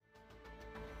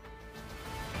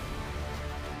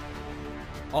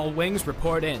All wings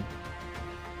report in.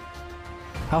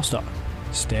 House Dog,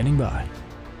 standing by.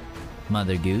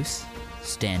 Mother Goose,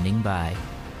 standing by.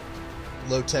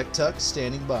 Low Tech Tuck,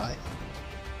 standing by.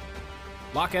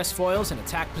 Lock S-foils in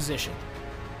attack position.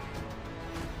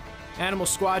 Animal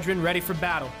Squadron ready for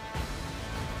battle.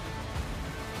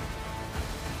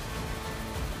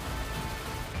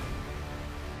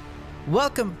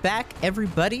 Welcome back,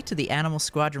 everybody, to the Animal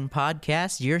Squadron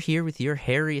podcast. You're here with your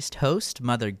hairiest host,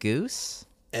 Mother Goose.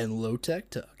 And Low Tech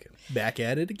Tuck. Back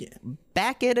at it again.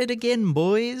 Back at it again,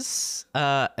 boys.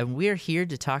 And we're here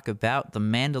to talk about The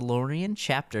Mandalorian,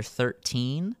 Chapter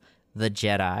 13, The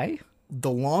Jedi.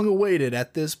 The long-awaited,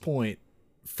 at this point,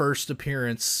 first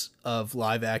appearance of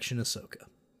live-action Ahsoka.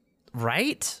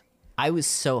 Right? I was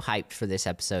so hyped for this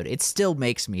episode. It still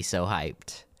makes me so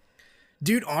hyped.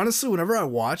 Dude, honestly, whenever I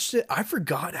watched it, I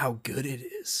forgot how good it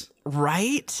is.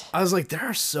 Right? I was like, there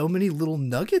are so many little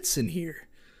nuggets in here.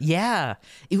 Yeah.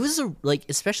 It was,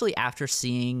 especially after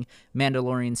seeing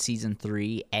Mandalorian Season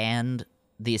 3 and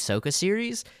the Ahsoka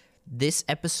series, this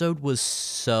episode was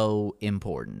so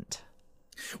important.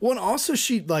 Well, and also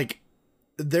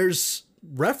there's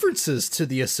references to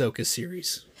the Ahsoka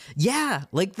series. Yeah,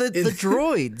 like the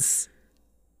droids.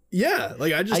 Yeah,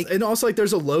 and also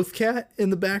there's a Loth cat in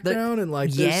the background,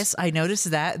 and yes, I noticed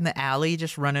that in the alley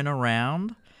just running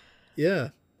around. Yeah.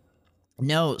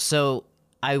 No, so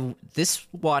this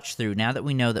watch through, now that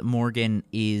we know that Morgan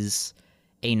is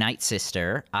a Night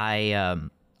Sister, I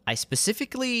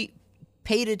specifically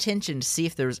paid attention to see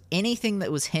if there was anything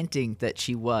that was hinting that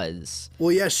she was.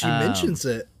 Well, yeah, she mentions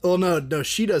it. Oh no,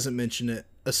 she doesn't mention it.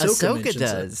 Ahsoka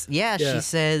does. It. Yeah, she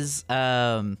says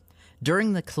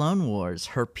during the Clone Wars,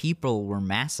 her people were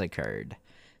massacred.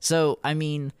 So, I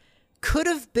mean, could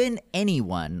have been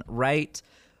anyone, right?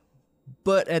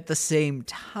 But at the same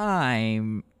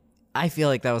time, I feel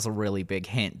like that was a really big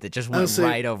hint that just went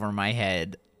right over my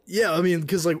head. Yeah, I mean,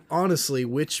 because honestly,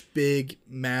 which big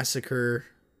massacre?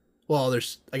 Well,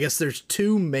 there's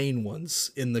two main ones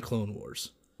in the Clone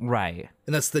Wars. Right.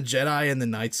 And that's the Jedi and the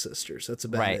Night Sisters. That's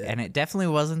about it. Right, and it definitely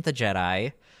wasn't the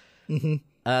Jedi. Mm-hmm.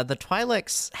 The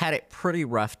Twi'leks had it pretty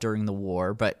rough during the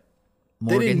war, but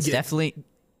Morgan's definitely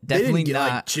they didn't get,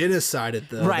 not genocided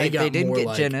though. Right, they didn't get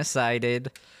genocided.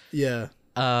 Yeah.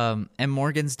 And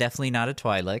Morgan's definitely not a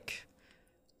Twi'lek.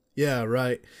 Yeah,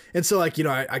 right. And so I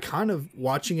kind of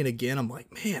watching it again, I'm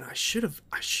like, man, I should have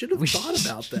thought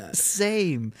about that.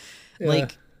 Same. Yeah.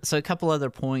 So a couple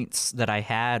other points that I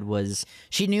had was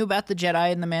she knew about the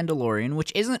Jedi and the Mandalorian,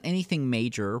 which isn't anything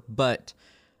major, but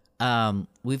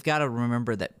we've got to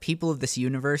remember that people of this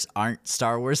universe aren't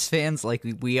Star Wars fans like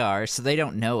we are, so they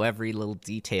don't know every little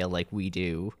detail like we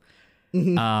do.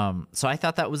 Mm-hmm. So I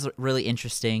thought that was really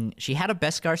interesting. She had a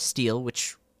Beskar steel,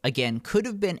 which, again, could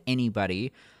have been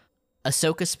anybody.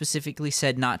 Ahsoka specifically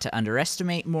said not to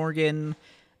underestimate Morgan.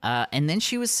 And then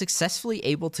she was successfully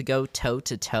able to go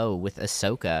toe-to-toe with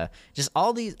Ahsoka. Just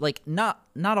all these, not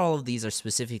all of these are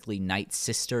specifically Night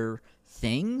Sister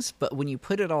things, but when you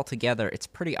put it all together, it's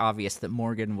pretty obvious that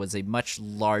Morgan was a much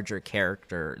larger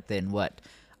character than what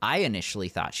I initially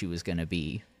thought she was going to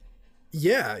be.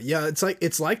 Yeah,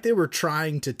 it's like they were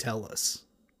trying to tell us.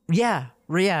 Yeah.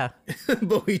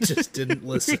 But we just didn't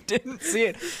listen. We didn't see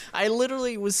it. I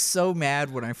literally was so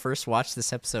mad when I first watched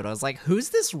this episode. I was like, who's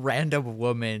this random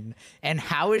woman, and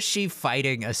how is she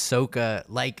fighting Ahsoka,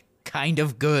 kind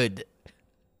of good?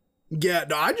 Yeah,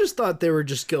 no, I just thought they were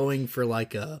just going for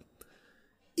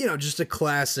just a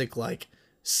classic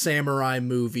samurai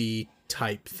movie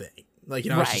type thing.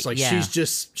 It's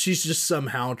just she's just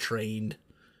somehow trained.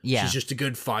 Yeah. She's just a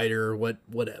good fighter,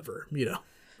 whatever.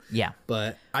 Yeah.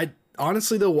 But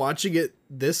honestly, though, watching it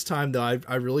this time, though,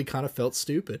 I really kind of felt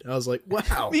stupid. I was like,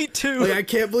 wow. Me too. I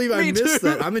can't believe I missed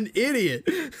that. I'm an idiot.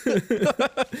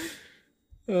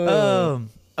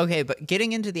 Okay, but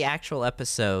getting into the actual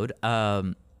episode,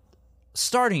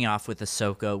 starting off with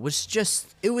Ahsoka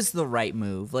was the right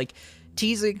move.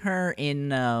 Teasing her in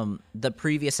the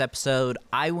previous episode,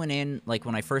 I went in,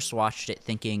 when I first watched it,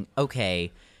 thinking,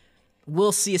 okay,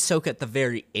 we'll see Ahsoka at the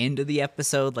very end of the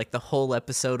episode. The whole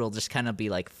episode will just kind of be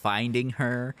finding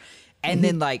her. And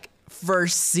then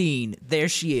first scene, there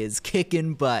she is,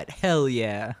 kicking butt. Hell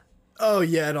yeah. Oh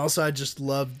yeah, and also I just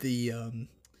loved the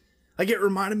it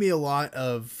reminded me a lot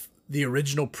of the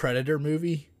original Predator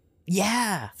movie.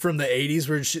 Yeah. From the 80s,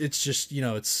 where it's just,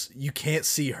 you can't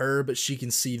see her, but she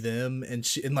can see them,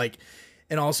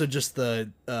 and also just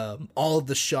the all of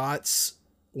the shots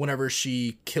whenever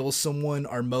she kills someone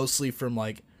are mostly from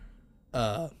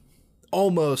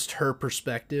almost her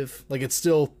perspective. It's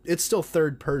still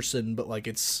third person, but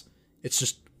it's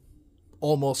just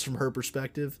almost from her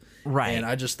perspective. Right. And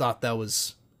I just thought that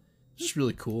was just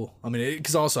really cool. I mean,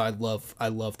 because also I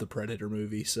love the Predator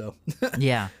movie, so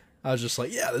Yeah. I was just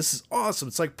like, yeah, this is awesome.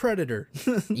 It's like Predator.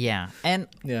 Yeah. And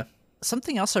Yeah.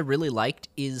 something else I really liked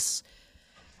is,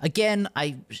 again,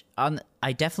 I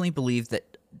definitely believe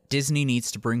that Disney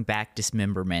needs to bring back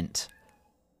dismemberment.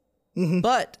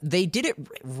 But they did it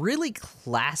really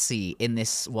classy in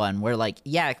this one where, like,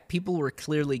 yeah, people were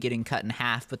clearly getting cut in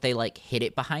half, but they, like, hid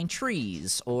it behind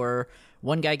trees. Or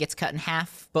one guy gets cut in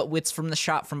half, but it's from the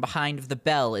shot from behind of the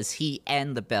bell as he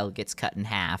and the bell gets cut in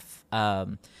half.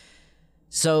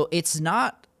 So it's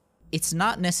not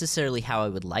necessarily how I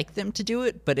would like them to do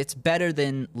it, but it's better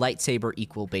than lightsaber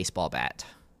equal baseball bat.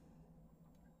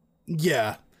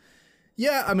 Yeah.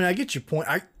 Yeah, I mean, I get your point.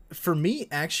 For me,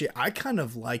 actually, I kind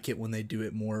of like it when they do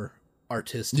it more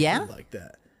artistically like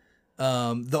that.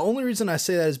 The only reason I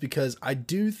say that is because I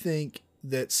do think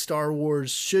that Star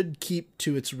Wars should keep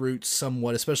to its roots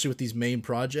somewhat, especially with these main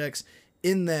projects,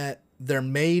 in that their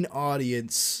main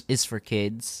audience is for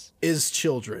kids, is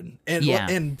children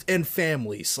and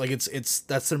families. Like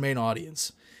that's their main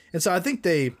audience. And so I think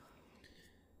they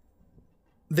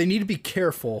need to be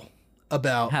careful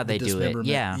about how they do it.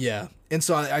 Yeah. Yeah. And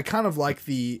so I kind of like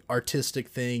the artistic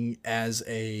thing as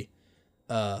a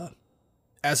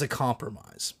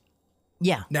compromise.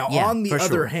 Yeah. Now, on the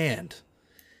other hand,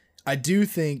 I do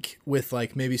think with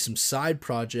like maybe some side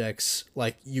projects,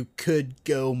 like you could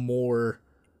go more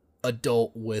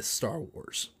adult with Star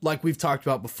Wars. Like we've talked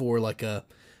about before, like a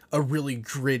really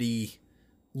gritty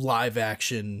live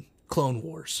action Clone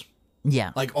Wars.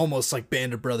 Yeah. Like almost like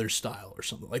Band of Brothers style or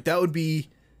something. Like that would be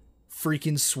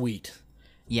freaking sweet.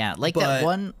 Yeah,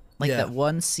 that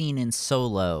one scene in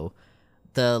Solo,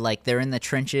 they're in the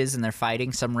trenches and they're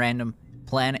fighting some random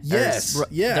planet. Yes,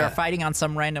 they're fighting on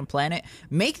some random planet.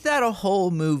 Make that a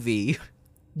whole movie.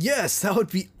 Yes, that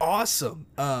would be awesome.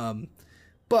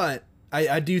 But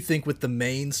I do think with the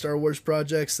main Star Wars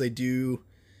projects, they do.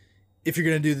 If you're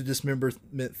gonna do the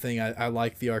dismemberment thing, I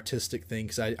like the artistic thing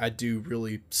because I do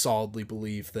really solidly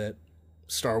believe that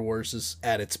Star Wars is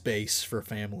at its base for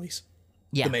families.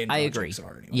 Yeah, the main I agree.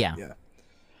 Are anyway. Yeah.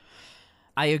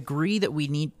 I agree that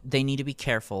they need to be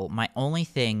careful. My only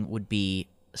thing would be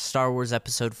Star Wars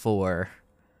Episode 4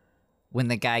 when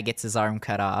the guy gets his arm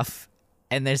cut off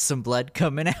and there's some blood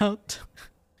coming out.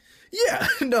 Yeah,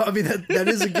 no, I mean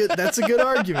that's a good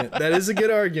argument. That is a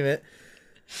good argument.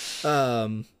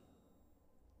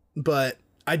 But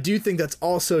I do think that's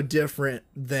also different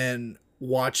than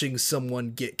watching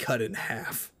someone get cut in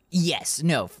half. Yes,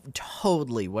 no,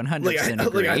 totally, 100%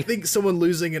 agree. I think someone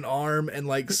losing an arm and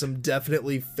like some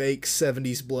definitely fake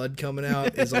 70s blood coming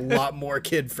out is a lot more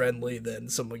kid-friendly than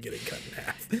someone getting cut in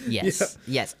half.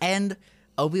 Yes, and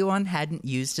Obi-Wan hadn't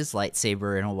used his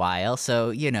lightsaber in a while,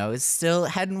 so, it still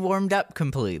hadn't warmed up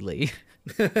completely.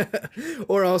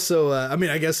 Or also, I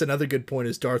mean, I guess another good point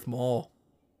is Darth Maul.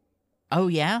 Oh,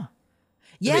 yeah.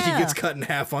 Yeah, he gets cut in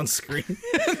half on screen.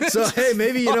 So hey,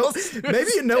 maybe you know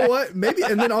what? Maybe,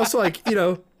 and then also like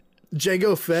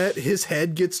Jango Fett, his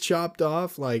head gets chopped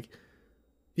off. Like,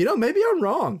 maybe I'm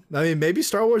wrong. I mean, maybe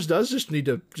Star Wars does just need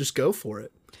to just go for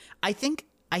it. I think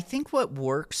what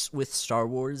works with Star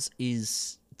Wars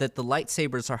is that the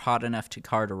lightsabers are hot enough to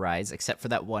cauterize, except for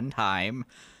that one time.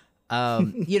 So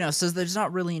there's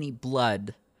not really any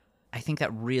blood. I think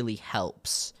that really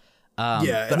helps. And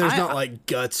there's not like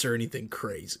guts or anything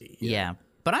crazy. Yeah.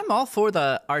 But I'm all for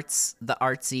the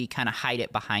artsy kind of hide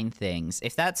it behind things.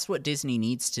 If that's what Disney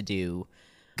needs to do,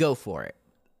 go for it.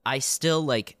 I still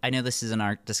I know this isn't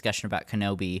our discussion about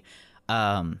Kenobi,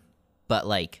 but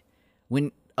like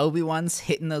when Obi-Wan's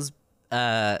hitting those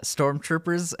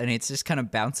stormtroopers and it's just kind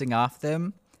of bouncing off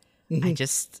them,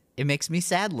 it makes me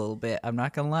sad a little bit. I'm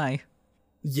not gonna lie.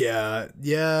 Yeah.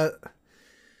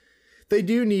 They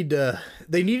need to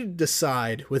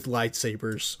decide with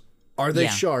lightsabers, are they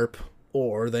sharp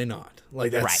or are they not?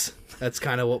 Like that's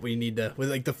kind of what we need to, with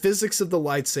like the physics of the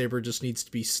lightsaber just needs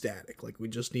to be static. Like we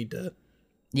just need to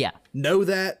know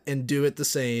that and do it the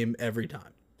same every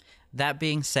time. That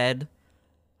being said,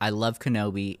 I love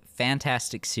Kenobi.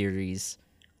 Fantastic series.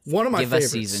 One of my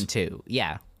favorites. Give us season 2.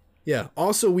 Yeah. Yeah.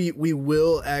 Also, we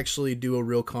will actually do a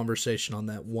real conversation on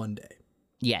that one day.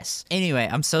 Yes. Anyway,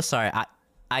 I'm so sorry.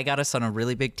 I got us on a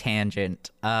really big tangent.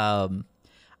 I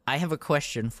have a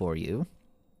question for you.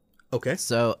 Okay.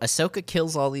 So Ahsoka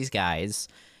kills all these guys,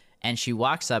 and she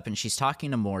walks up and she's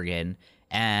talking to Morgan,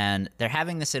 and they're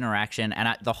having this interaction.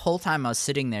 And the whole time I was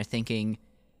sitting there thinking,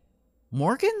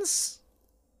 Morgan's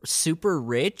super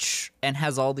rich and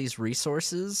has all these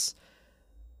resources.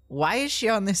 Why is she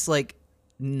on this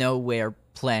nowhere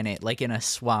planet, in a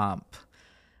swamp?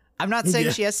 I'm not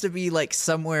saying she has to be like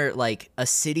somewhere like a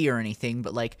city or anything,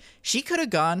 but like she could have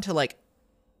gone to like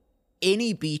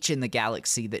any beach in the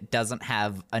galaxy that doesn't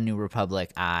have a New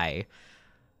Republic eye.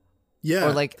 Yeah.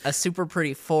 Or like a super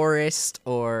pretty forest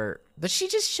but she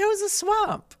just chose a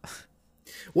swamp.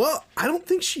 Well, I don't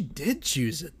think she did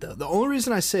choose it though. The only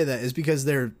reason I say that is because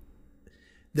they're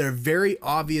very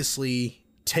obviously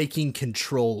taking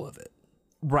control of it.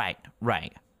 Right.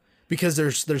 Because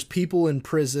there's people in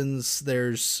prisons,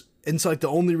 and so like the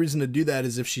only reason to do that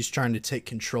is if she's trying to take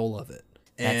control of it.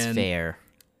 That's fair.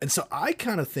 And so I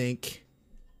kind of think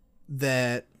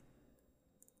that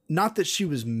not that she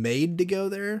was made to go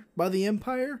there by the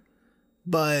Empire,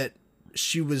 but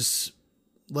she was,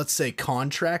 let's say,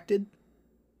 contracted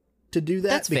to do that.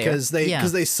 That's because fair.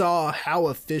 they saw how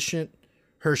efficient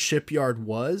her shipyard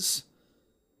was,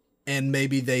 and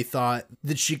maybe they thought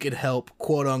that she could help,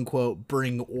 quote unquote,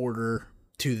 bring order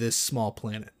to this small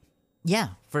planet. Yeah,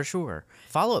 for sure.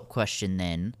 Follow-up question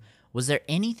then. Was there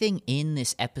anything in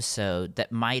this episode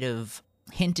that might have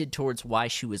hinted towards why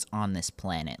she was on this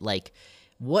planet? Like,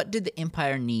 what did the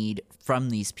Empire need from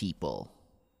these people?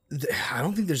 I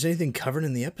don't think there's anything covered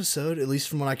in the episode, at least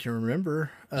from what I can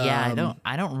remember. Yeah,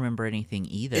 I don't remember anything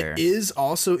either. It is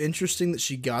also interesting that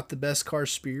she got the Beskar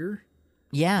spear.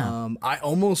 Yeah. I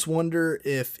almost wonder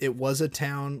if it was a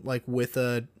town like with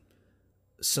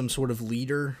some sort of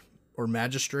leader or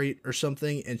magistrate or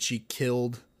something, and she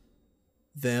killed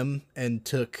them and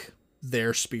took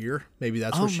their spear. Maybe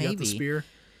that's where she got the spear.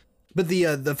 But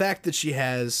the fact that she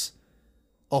has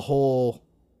a whole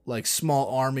like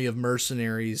small army of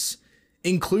mercenaries,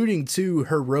 including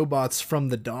her robots from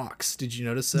the docks. Did you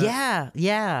notice that?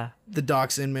 Yeah. The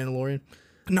docks in Mandalorian.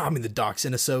 No, I mean the docks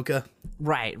in Ahsoka.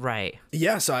 Right.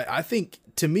 Yeah, so I think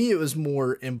to me it was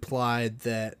more implied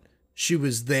that she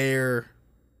was there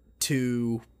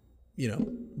to,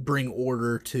 bring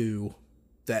order to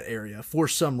that area for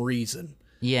some reason.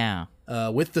 Yeah.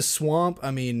 With the swamp,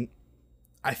 I mean,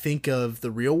 I think of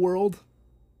the real world,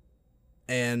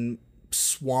 and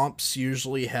swamps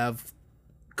usually have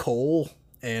coal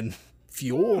and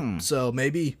fuel. So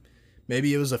maybe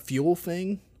it was a fuel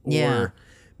thing, or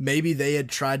maybe they had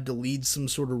tried to lead some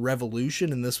sort of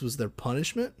revolution and this was their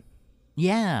punishment.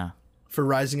 Yeah. For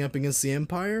rising up against the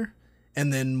Empire,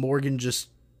 and then Morgan just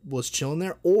was chilling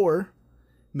there, or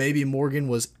maybe Morgan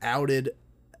was ousted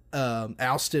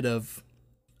of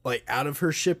out of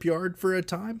her shipyard for a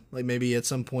time. Like maybe at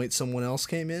some point someone else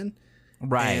came in.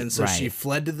 Right. And so she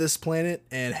fled to this planet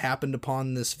and happened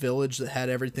upon this village that had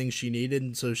everything she needed,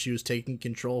 and so she was taking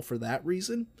control for that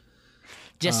reason.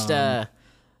 Just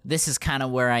this is kind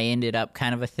of where I ended up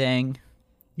kind of a thing.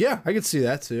 Yeah, I could see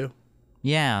that too.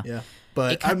 Yeah. Yeah.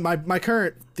 But my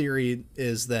current theory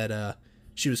is that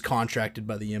she was contracted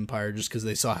by the Empire just because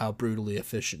they saw how brutally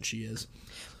efficient she is.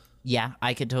 Yeah,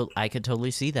 I could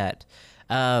totally see that.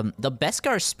 The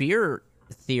Beskar spear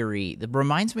theory that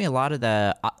reminds me a lot of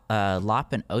the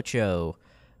Lop and Ocho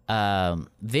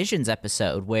Visions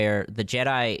episode, where the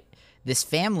Jedi, this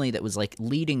family that was like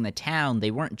leading the town,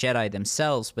 they weren't Jedi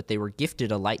themselves, but they were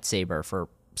gifted a lightsaber for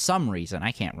some reason.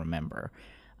 I can't remember.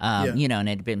 And it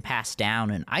had been passed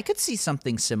down, and I could see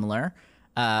something similar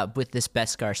with this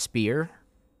Beskar spear.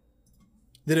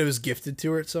 That it was gifted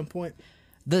to her at some point?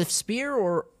 The spear,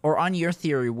 or on your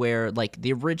theory, where like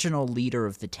the original leader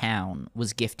of the town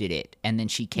was gifted it, and then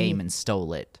she came and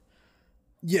stole it.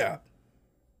 Yeah.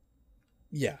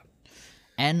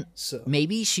 And so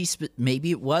maybe maybe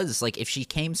it was like if she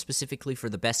came specifically for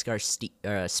the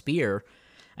Beskar spear.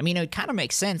 I mean, it would kind of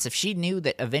make sense if she knew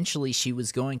that eventually she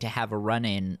was going to have a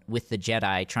run-in with the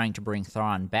Jedi trying to bring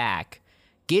Thrawn back.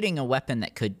 Getting a weapon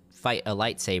that could fight a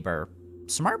lightsaber,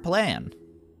 smart plan.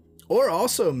 Or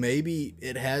also maybe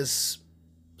it has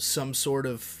some sort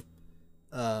of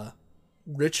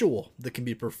ritual that can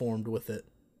be performed with it.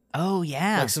 Oh,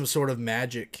 yeah. Like some sort of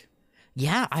magic.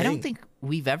 Yeah, I don't think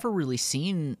we've ever really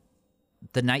seen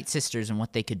the Night Sisters and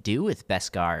what they could do with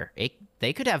Beskar.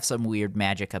 They could have some weird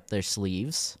magic up their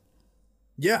sleeves.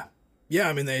 Yeah.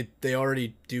 I mean, they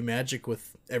already do magic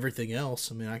with everything else.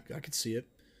 I mean, I could see it.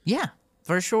 Yeah,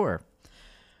 for sure.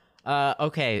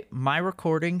 Okay, my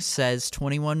recording says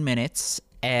 21 minutes,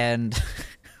 and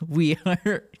we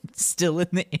are still in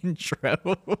the intro.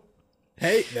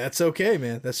 Hey, that's okay,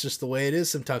 man. That's just the way it is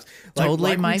sometimes.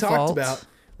 Totally my fault.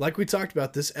 Like we talked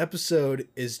about, this episode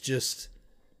is just...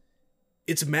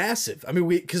 It's massive. I mean,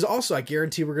 because also I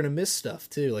guarantee we're going to miss stuff,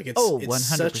 too. Like it's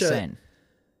 100%.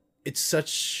 It's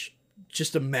such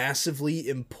just a massively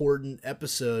important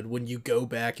episode when you go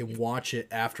back and watch it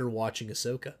after watching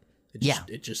Ahsoka.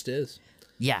 It just is.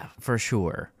 Yeah, for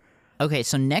sure. Okay,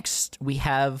 so next we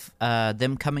have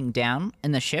them coming down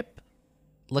in the ship,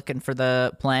 looking for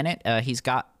the planet. He's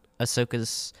got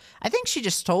Ahsoka's... I think she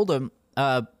just told him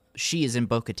she is in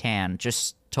Bo-Katan,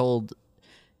 just told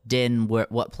Din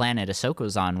what planet Ahsoka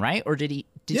was on, right? Or did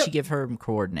she give her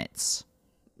coordinates?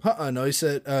 No,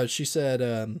 she said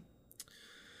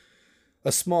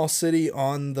a small city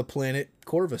on the planet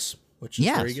Corvus, which is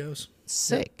where he goes.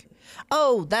 Sick. Yep.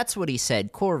 Oh, that's what he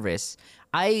said, Corvus.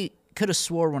 I could have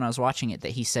swore when I was watching it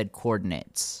that he said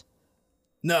coordinates.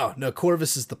 No,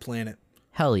 Corvus is the planet.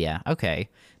 Hell yeah. Okay.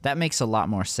 That makes a lot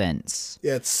more sense.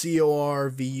 Yeah, it's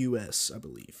Corvus, I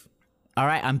believe. All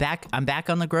right, I'm back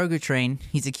on the Grogu train.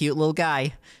 He's a cute little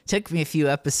guy. Took me a few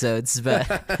episodes, but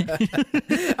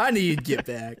I knew you'd get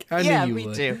back. I knew you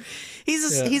would. Too.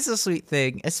 He's a sweet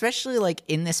thing, especially like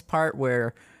in this part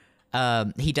where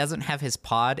he doesn't have his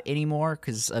pod anymore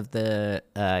because of the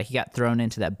he got thrown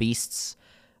into that beast's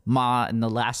maw in the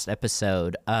last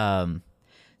episode.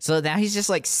 So now he's just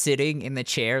like sitting in the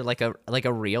chair like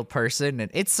a real person,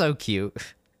 and it's so cute.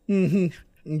 Mm-hmm.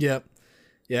 Yep.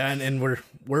 Yeah, and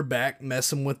we're back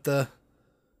messing with the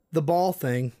ball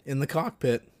thing in the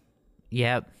cockpit.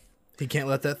 Yep. He can't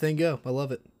let that thing go. I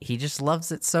love it. He just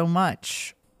loves it so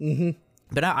much. Mm-hmm.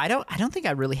 But I don't think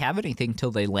I really have anything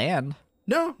till they land.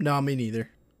 No, me neither.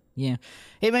 Yeah.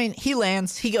 I mean, he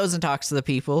lands, he goes and talks to the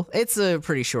people. It's a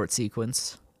pretty short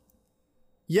sequence.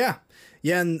 Yeah.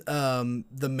 Yeah, and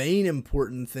the main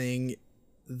important thing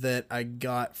that I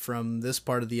got from this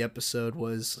part of the episode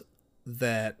was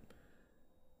that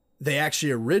they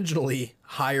actually originally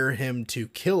hire him to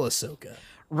kill Ahsoka.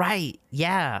 Right,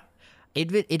 yeah.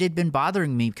 It had been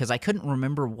bothering me because I couldn't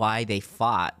remember why they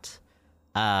fought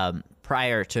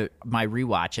prior to my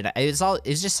rewatch. And it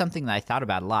was just something that I thought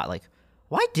about a lot. Like,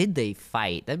 why did they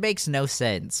fight? That makes no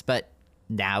sense. But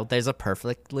now there's a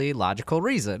perfectly logical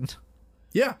reason.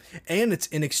 Yeah, and it's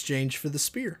in exchange for the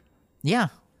spear. Yeah,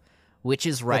 which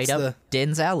is right up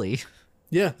Din's alley.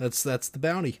 Yeah, that's the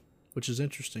bounty, which is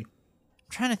interesting.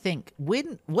 Trying to think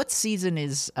what season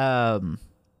is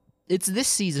it's this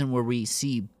season where we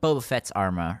see Boba Fett's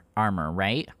armor,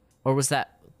 right? Or was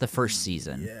that the first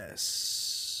season?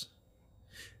 Yes.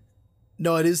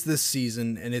 No, it is this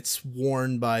season, and it's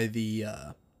worn by the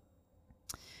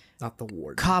not the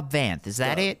warden. Cobb Vanth, is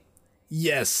that it?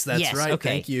 Yes, that's right. Okay.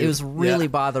 Thank you. It was really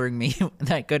bothering me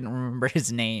that I couldn't remember his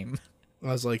name. I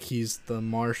was like, he's the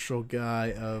marshal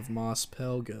guy of Mos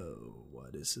Pelgo.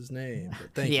 What is his name?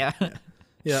 But thank you.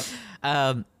 Yeah.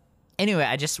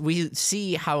 Anyway, we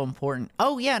see how important.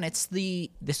 Oh yeah, and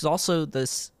this is also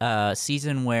this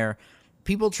season where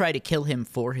people try to kill him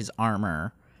for his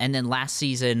armor, and then last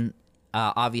season,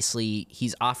 obviously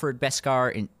he's offered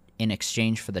Beskar in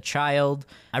exchange for the child.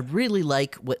 I really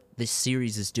like what this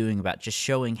series is doing about just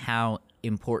showing how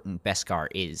important Beskar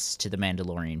is to the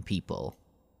Mandalorian people.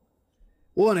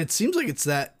 Well, and it seems like it's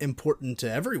that important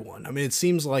to everyone. I mean, it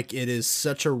seems like it is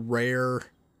such a rare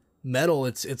metal.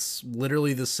 It's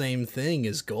literally the same thing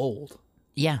as gold.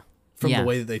 Yeah. From the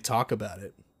way that they talk about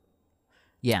it.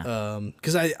 Yeah.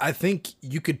 Because I think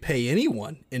you could pay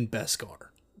anyone in Beskar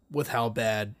with how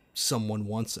bad someone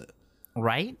wants it.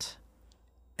 Right?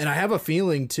 And I have a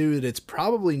feeling too that it's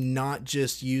probably not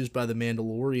just used by the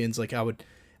Mandalorians. Like I would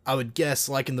guess,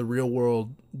 like in the real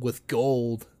world with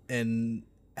gold and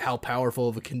how powerful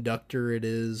of a conductor it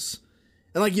is,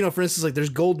 and like, you know, for instance, like there's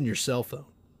gold in your cell phone,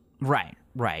 right,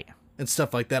 and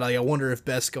stuff like that. Like, I wonder if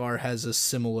Beskar has a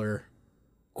similar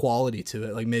quality to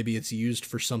it. Like maybe it's used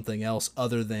for something else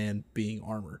other than being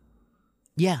armor.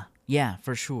 Yeah,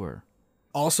 for sure.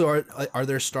 Also, are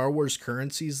there Star Wars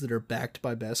currencies that are backed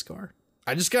by Beskar?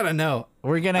 I just gotta know.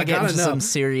 We're gonna get into some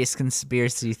serious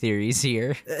conspiracy theories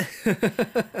here.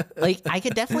 Like, I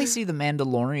could definitely see the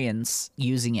Mandalorians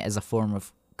using it as a form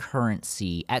of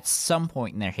currency at some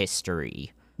point in their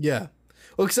history. Yeah.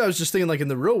 Well, because I was just thinking, like, in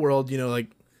the real world, you know,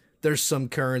 like, there's some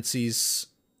currencies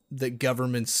that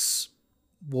governments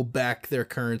will back their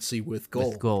currency with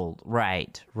gold. With gold,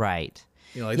 right.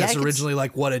 You know, like, that's originally,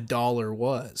 like, what $1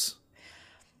 was.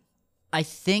 I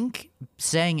think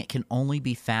saying it can only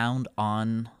be found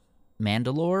on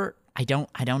Mandalore, I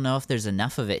don't know if there's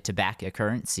enough of it to back a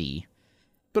currency.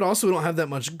 But also, we don't have that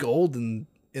much gold in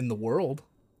the world.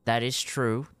 That is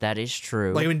true.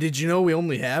 Like, I mean, did you know we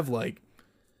only have, like,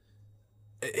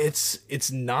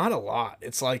 it's not a lot.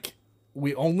 It's like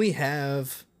we only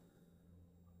have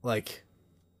like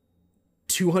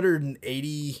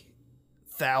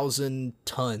 280,000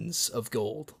 tons of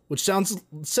gold, which sounds a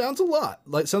lot.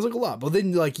 Like, sounds like a lot. But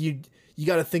then, like, you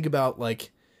got to think about,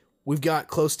 like, we've got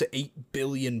close to 8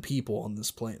 billion people on this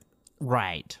planet.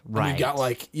 Right. And you've got,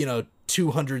 like, you know,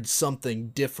 200 something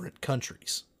different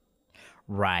countries.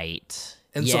 Right.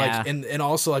 And so like, and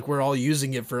also like we're all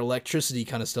using it for electricity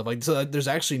kind of stuff. Like, so there's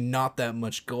actually not that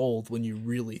much gold when you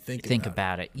really think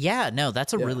about it. Yeah, no,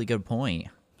 that's a really good point.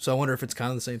 So I wonder if it's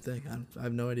kind of the same thing. I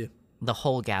have no idea. The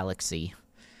whole galaxy.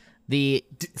 The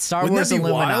Star Wars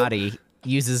Illuminati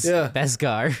uses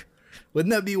Beskar.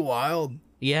 Wouldn't that be wild?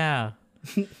 Yeah.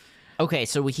 Okay,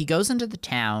 so he goes into the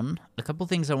town. A couple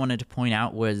things I wanted to point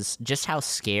out was just how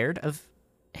scared of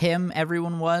him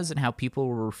everyone was and how people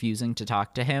were refusing to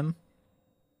talk to him.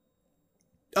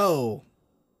 Oh,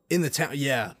 in the town.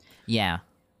 Yeah. Yeah.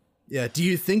 Yeah. Do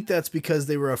you think that's because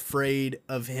they were afraid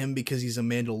of him because he's a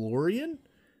Mandalorian?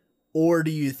 Or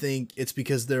do you think it's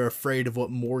because they're afraid of what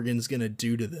Morgan's going to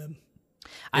do to them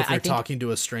if they're talking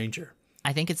to a stranger?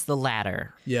 I think it's the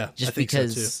latter. Yeah, just I think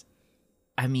because, so too.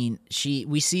 I mean,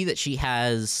 we see that she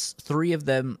has 3 of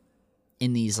them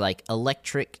in these like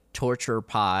electric torture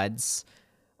pods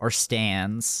or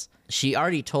stands. She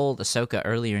already told Ahsoka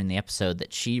earlier in the episode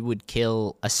that she would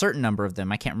kill a certain number of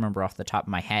them. I can't remember off the top of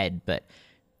my head, but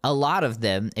a lot of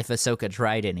them if Ahsoka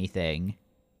tried anything.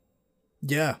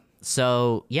 Yeah.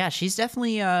 So yeah, she's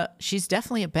definitely a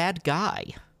bad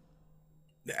guy.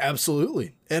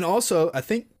 Absolutely. And also, I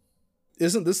think,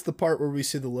 isn't this the part where we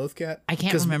see the Lothcat? I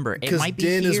can't remember. It might be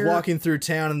Din here. is walking through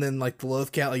town, and then like the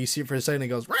Lothcat, like you see it for a second,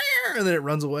 and it goes, "Rawr," and then it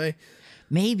runs away.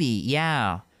 Maybe,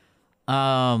 yeah.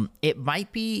 It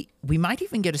might be. We might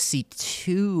even get to see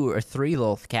 2 or 3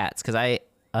 Lothcats because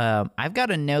I've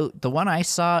got a note. The one I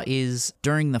saw is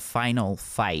during the final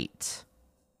fight.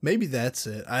 Maybe that's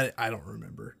it. I don't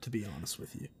remember, to be honest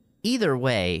with you. Either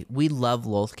way, we love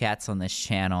Lothcats on this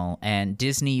channel, and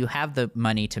Disney, you have the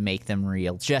money to make them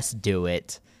real. Just do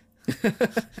it.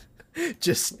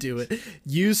 Just do it.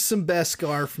 Use some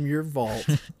Beskar from your vault.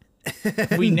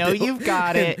 We know you've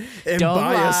got it. And Don't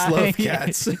buy lie. us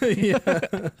Lothcats.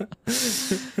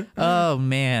 Yeah. Oh,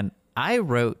 man. I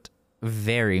wrote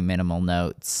very minimal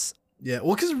notes. Yeah,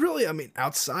 well, because really, I mean,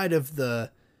 outside of the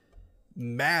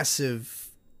massive...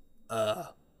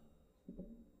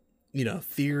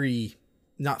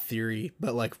 not theory,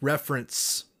 but like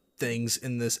reference things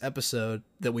in this episode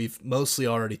that we've mostly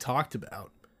already talked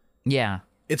about. Yeah.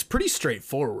 It's pretty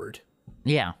straightforward.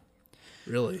 Yeah.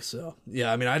 Really. So,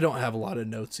 yeah, I mean, I don't have a lot of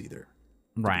notes either.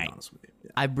 Right. To be honest with you.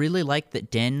 Yeah. I really like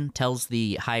that Din tells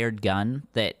the hired gun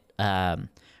that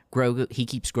he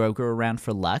keeps Grogu around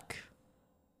for luck.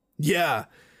 Yeah.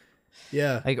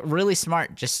 Yeah. Like, really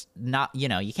smart, just not,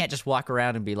 you can't just walk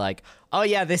around and be like, oh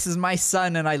yeah, this is my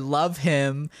son and I love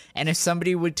him, and if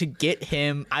somebody were to get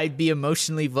him, I'd be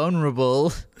emotionally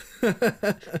vulnerable.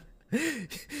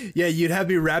 Yeah, you'd have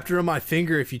me wrapped around my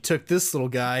finger if you took this little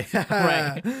guy.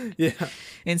 Right. Yeah.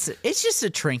 And so it's just a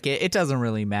trinket. It doesn't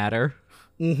really matter.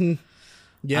 Mm-hmm.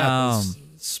 Yeah, that's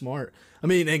smart. I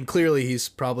mean, and clearly he's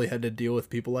probably had to deal with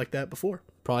people like that before.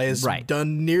 Probably has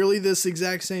done nearly this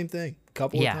exact same thing a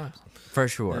couple of times. For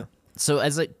sure. Yeah. So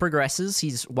as it progresses,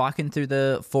 he's walking through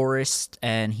the forest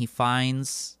and he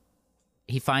finds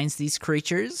these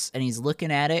creatures and he's looking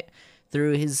at it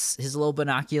through his little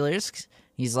binoculars.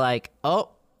 He's like,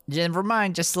 "Oh, never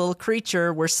mind, just a little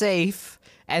creature. We're safe."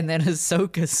 And then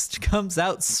Ahsoka comes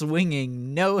out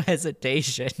swinging, no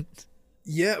hesitation.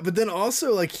 Yeah, but then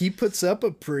also like he puts up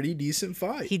a pretty decent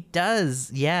fight. He does,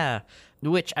 yeah.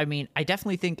 Which, I mean, I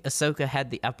definitely think Ahsoka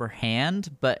had the upper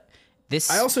hand, but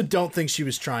I also don't think she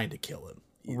was trying to kill him.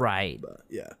 Either, right. But,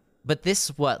 yeah. But this,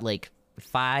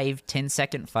 5-10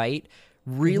 second fight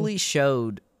really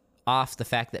showed off the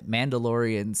fact that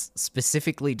Mandalorians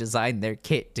specifically designed their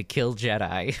kit to kill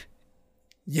Jedi.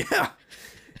 Yeah.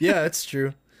 Yeah, that's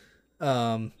true.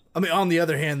 I mean, on the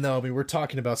other hand, though, we're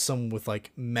talking about someone with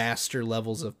like master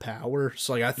levels of power.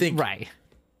 So like, I think, right.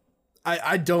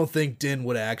 I don't think Din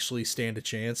would actually stand a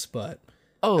chance, but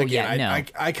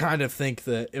I kind of think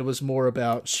that it was more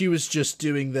about she was just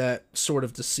doing that sort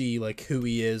of to see like who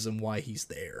he is and why he's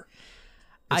there.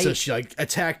 And so she like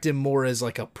attacked him more as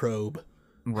like a probe,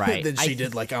 right? than she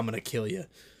did like I'm gonna kill you.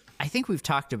 I think we've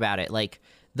talked about it. Like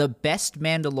the best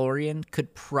Mandalorian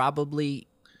could probably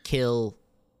kill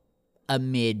a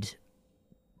mid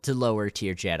to lower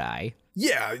tier Jedi.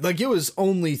 Yeah, like it was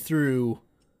only through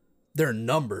their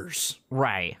numbers,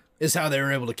 right? Is how they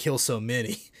were able to kill so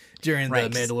many during the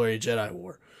Mandalorian Jedi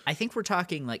War. I think we're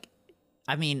talking like,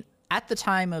 I mean, at the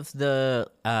time of the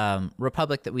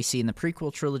Republic that we see in the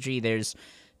prequel trilogy, there's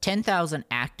 10,000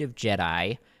 active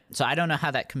Jedi. So I don't know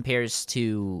how that compares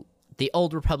to the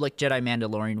Old Republic Jedi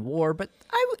Mandalorian War, but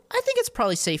I think it's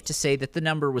probably safe to say that the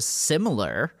number was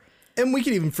similar. And we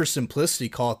could even, for simplicity,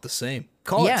 call it the same.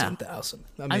 Call it 10,000.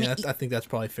 I mean, I think that's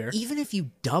probably fair. Even if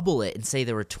you double it and say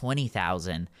there were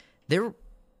 20,000, there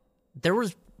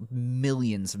was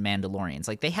millions of Mandalorians.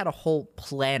 Like, they had a whole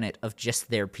planet of just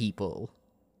their people.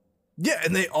 Yeah,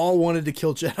 and they all wanted to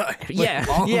kill Jedi. Like, Yeah,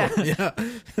 all yeah. of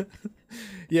them, yeah.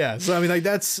 Yeah, so I mean, like,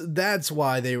 that's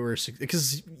why they were,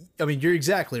 because I mean, you're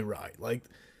exactly right. Like,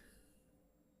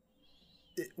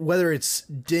 whether it's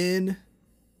Din,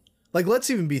 like, let's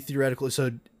even be theoretical.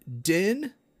 So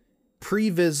Din,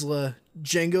 Pre Vizsla,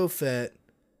 Jango Fett,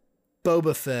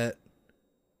 Boba Fett,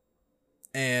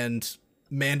 and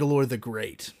Mandalore the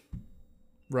Great,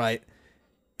 right?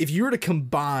 If you were to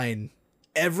combine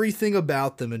everything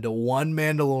about them into one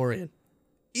Mandalorian,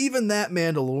 even that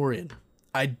Mandalorian,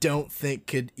 I don't think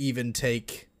could even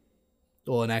take,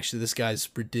 well, and actually this guy's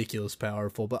ridiculous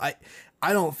powerful, but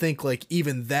I don't think, like,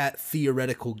 even that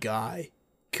theoretical guy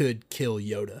could kill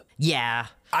Yoda. Yeah.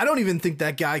 I don't even think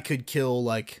that guy could kill,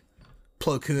 like,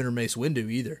 Plo Koon or Mace Windu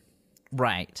either.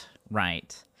 Right.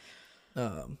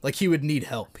 Like, he would need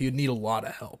help. He would need a lot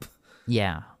of help.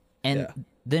 Yeah. And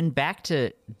then back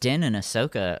to Din and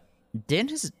Ahsoka. Din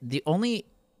is the only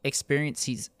experience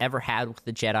he's ever had with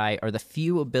the Jedi are the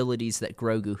few abilities that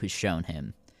Grogu has shown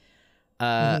him.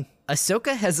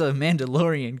 Ahsoka has a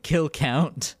Mandalorian kill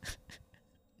count.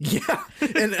 Yeah,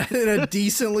 and a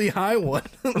decently high one.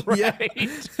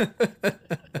 Right.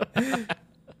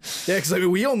 Yeah, because I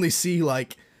mean, we only see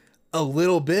like a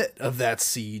little bit of that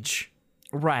siege,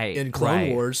 Right. in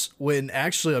Clone Wars. When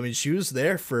actually, I mean, she was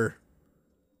there for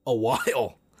a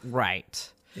while.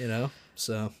 Right. You know,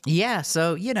 so Yeah.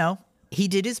 So he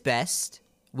did his best.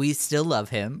 We still love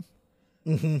him.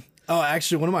 Mm-hmm. Oh,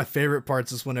 actually, one of my favorite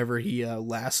parts is whenever he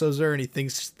lassos her and he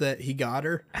thinks that he got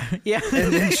her. Yeah.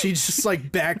 And then she just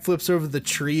like backflips over the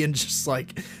tree and just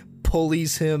like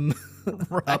pulleys him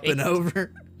up and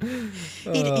over.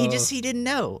 He didn't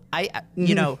know.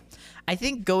 I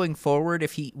think going forward,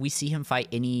 if we see him fight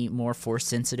any more force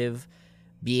sensitive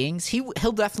beings,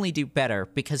 he'll definitely do better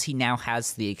because he now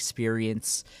has the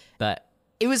experience. But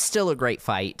it was still a great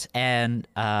fight, and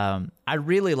I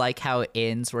really like how it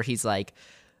ends, where he's like,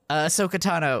 Ahsoka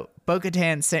Tano,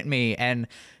 Bo-Katan sent me, and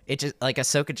it just like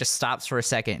Ahsoka just stops for a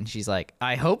second, and she's like,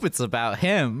 I hope it's about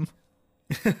him.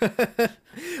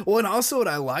 Well, and also what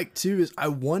I like too is I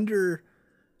wonder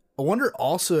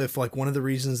also if like one of the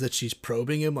reasons that she's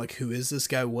probing him, like, who is this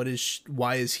guy?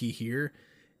 Why is he here?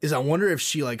 Is I wonder if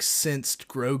she like sensed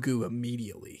Grogu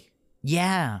immediately.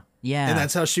 Yeah. And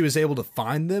that's how she was able to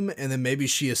find them. And then maybe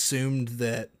she assumed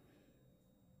that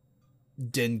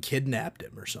Din kidnapped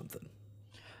him or something.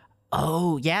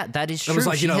 Oh, yeah, that is true. I was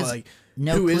like, She has like,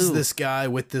 no who is clue. this guy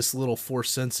with this little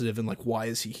force sensitive, and like, why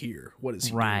is he here? What is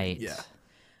he Right. doing? Yeah.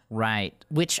 Right.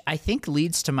 Which I think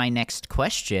leads to my next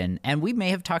question. And we may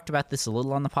have talked about this a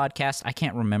little on the podcast. I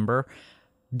can't remember.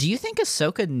 Do you think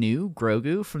Ahsoka knew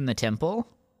Grogu from the temple?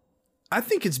 I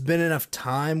think it's been enough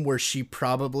time where she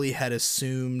probably had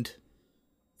assumed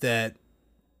that,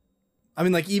 I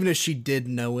mean, like, even if she did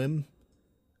know him,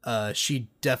 she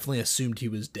definitely assumed he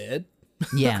was dead.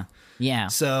 Yeah. Yeah.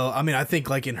 So, I mean, I think,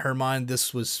 like, in her mind,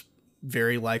 this was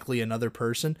very likely another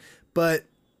person. But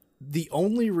the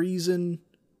only reason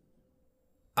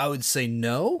I would say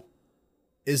no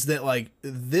is that, like,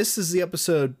 this is the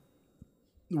episode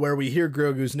where we hear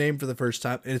Grogu's name for the first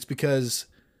time, and it's because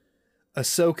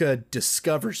Ahsoka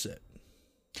discovers it.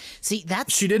 See,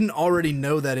 She didn't already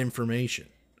know that information.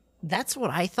 that's what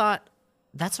I thought.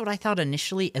 That's what I thought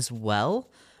initially as well.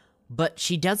 But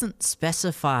she doesn't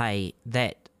specify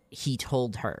that he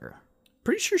told her.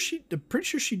 Pretty sure she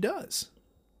does.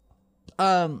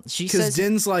 She Because says,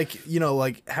 Din's like,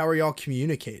 like, how are y'all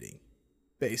communicating?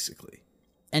 Basically.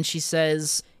 and she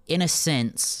says, in a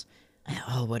sense,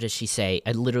 oh, what does she say?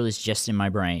 It literally is just in my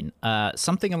brain.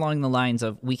 Something along the lines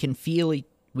of, we can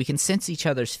sense each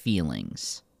other's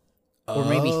feelings, or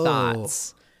maybe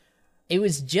thoughts. It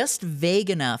was just vague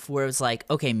enough where it was like,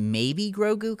 okay, maybe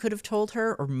Grogu could have told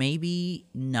her, or maybe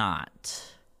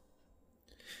not.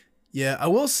 Yeah, I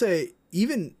will say,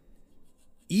 even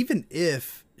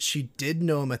if she did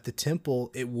know him at the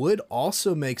temple, it would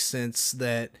also make sense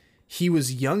that he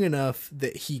was young enough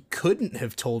that he couldn't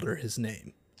have told her his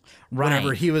name. Right.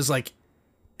 Whenever he was like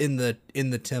in the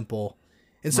temple.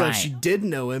 And so if she did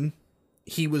know him,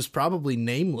 he was probably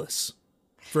nameless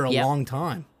for a long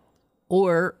time.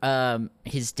 Or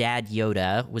his dad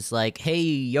Yoda was like, "Hey,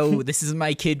 yo, this is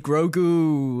my kid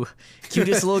Grogu,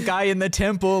 cutest little guy in the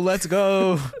temple. Let's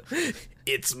go."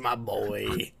 It's my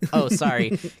boy. Oh,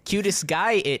 sorry, cutest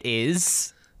guy it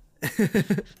is.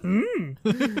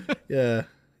 Yeah,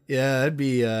 that'd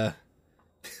be yeah,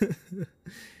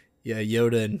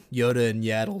 Yoda and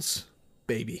Yaddle's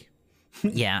baby.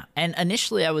 Yeah, and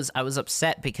initially I was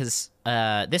upset because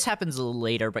this happens a little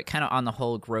later, but kind of on the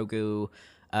whole Grogu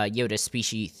Yoda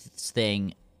species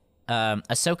thing,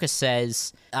 Ahsoka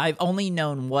says, "I've only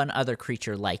known one other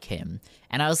creature like him,"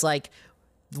 and I was like,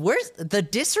 "Where's the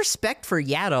disrespect for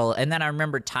Yaddle?" And then I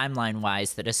remembered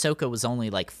timeline-wise that Ahsoka was only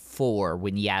like 4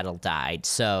 when Yaddle died,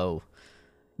 so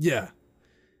yeah,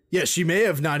 she may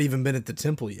have not even been at the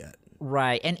temple yet.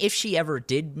 Right, and if she ever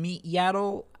did meet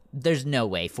Yaddle, there's no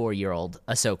way 4-year-old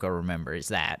Ahsoka remembers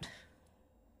that.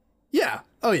 Yeah.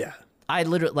 Oh yeah. I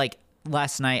literally, like,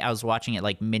 last night I was watching it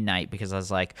like midnight because I was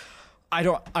like,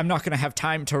 I'm not gonna have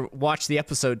time to watch the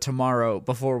episode tomorrow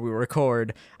before we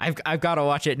record. I've got to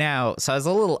watch it now. So I was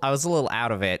a little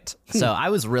out of it. So I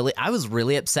was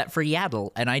really upset for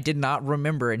Yaddle, and I did not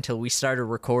remember until we started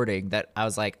recording that I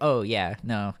was like, oh yeah,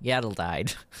 no, Yaddle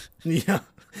died. Yeah.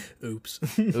 Oops.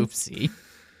 Oopsie.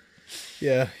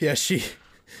 Yeah.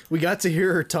 We got to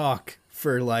hear her talk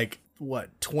for like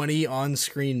 20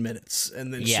 on-screen minutes,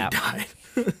 and then she died.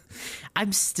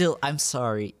 I'm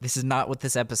sorry. This is not what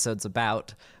this episode's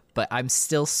about, but I'm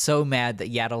still so mad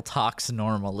that Yaddle talks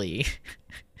normally.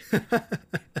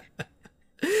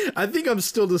 I think I'm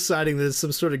still deciding that it's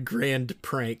some sort of grand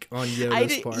prank on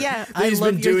Yoda's part. Yeah, he's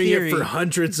been doing it for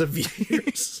hundreds of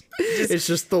years. It's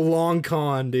just the long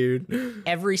con, dude.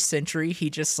 Every century, he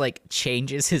just like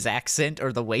changes his accent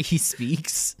or the way he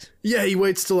speaks. Yeah, he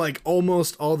waits till like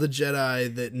almost all the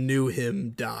Jedi that knew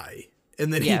him die,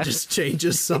 and then he just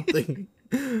changes something.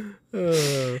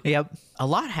 Yep. A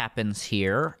lot happens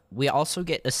here. We also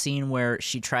get a scene where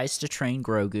she tries to train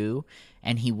Grogu,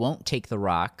 and he won't take the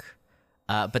rock.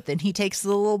 But then he takes the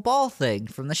little ball thing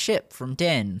from the ship from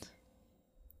Din.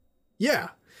 Yeah,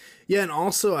 and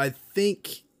also I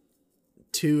think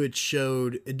too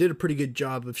it did a pretty good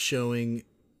job of showing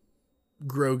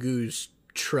Grogu's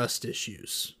trust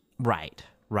issues. Right.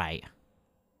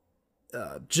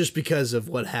 Just because of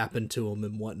what happened to him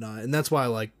and whatnot, and that's why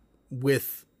like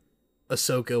with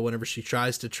Ahsoka, whenever she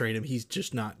tries to train him, he's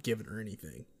just not giving her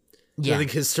anything. Yeah, I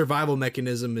think his survival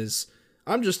mechanism is,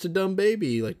 I'm just a dumb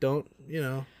baby. Like, don't,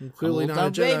 I'm clearly not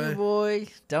a Jedi. Baby boy.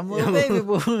 Dumb little baby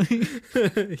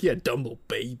boy. Yeah, dumb little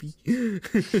baby.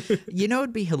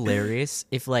 It'd be hilarious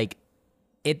if, like,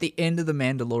 at the end of the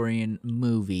Mandalorian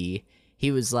movie,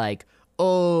 he was like,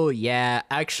 oh, yeah,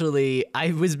 actually,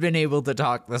 I was been able to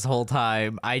talk this whole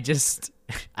time. I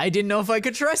didn't know if I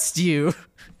could trust you.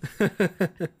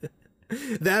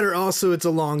 That or also it's a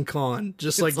long con,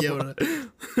 just like Yoda.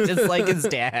 Just like his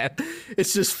dad.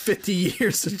 It's just 50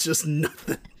 years of just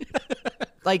nothing.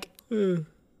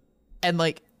 And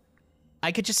like,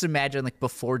 I could just imagine like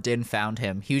before Din found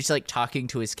him, he was like talking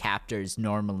to his captors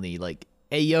normally, like,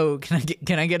 hey, yo,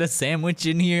 can I get a sandwich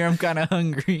in here? I'm kind of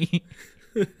hungry.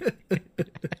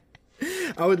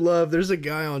 I would love, there's a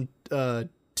guy on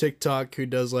TikTok who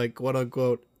does like quote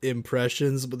unquote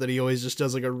impressions, but then he always just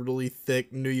does like a really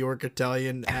thick New York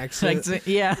Italian accent.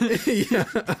 Yeah. Yeah,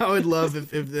 I would love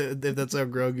if that's how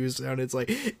Grogu sounded. It's like,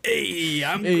 hey,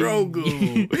 I'm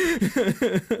Grogu.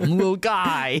 I'm a little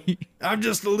guy. I'm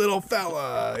just a little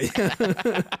fella.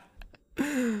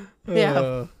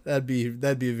 Yeah, that'd be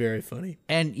very funny.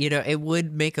 And it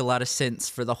would make a lot of sense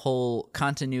for the whole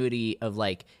continuity of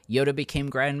like Yoda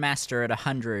became Grandmaster at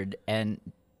 100 and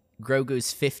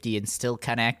Grogu's 50 and still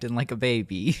kind of acting like a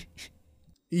baby.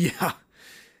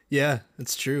 Yeah,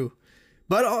 that's true.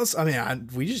 But also, I mean,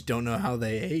 we just don't know how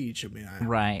they age. I mean,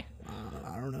 right.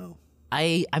 I don't know.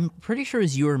 I'm pretty sure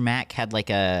as you or Mac had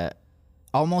like a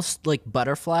almost like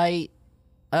butterfly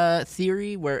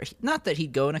theory where not that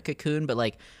he'd go in a cocoon, but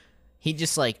like he'd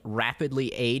just like rapidly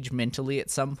age mentally at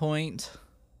some point.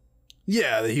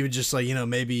 Yeah, he would just like,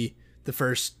 maybe the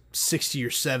first 60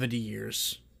 or 70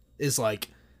 years is like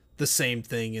the same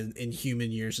thing in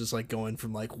human years is like going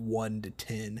from like 1 to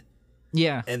 10.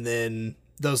 Yeah. And then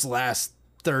those last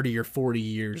 30 or 40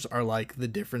 years are like the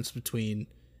difference between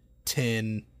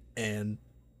 10 and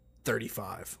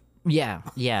 35. Yeah.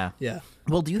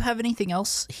 Well, do you have anything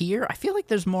else here? I feel like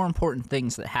there's more important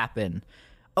things that happen.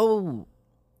 Oh,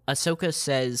 Ahsoka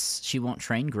says she won't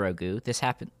train Grogu. This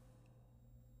happens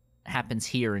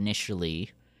here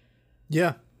initially.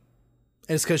 Yeah.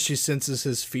 And it's because she senses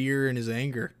his fear and his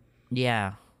anger.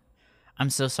 Yeah. I'm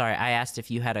so sorry. I asked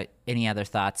if you had any other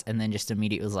thoughts and then just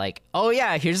immediately was like, oh,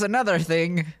 yeah, here's another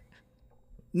thing.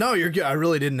 No, you're good. I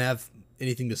really didn't have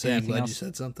anything to say. I'm glad you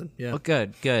said something. Yeah. Oh,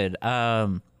 good.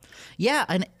 Yeah,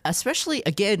 and especially,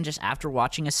 again, just after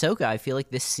watching Ahsoka, I feel like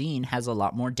this scene has a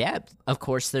lot more depth. Of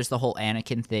course, there's the whole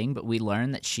Anakin thing, but we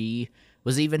learn that she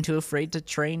was even too afraid to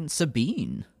train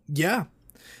Sabine. Yeah.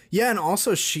 Yeah, and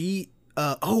also she...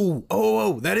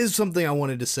 that is something I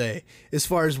wanted to say as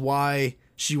far as why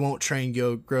she won't train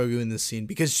Grogu in this scene,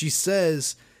 because she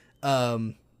says,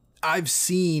 I've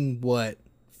seen what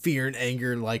fear and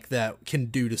anger like that can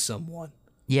do to someone.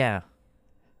 Yeah.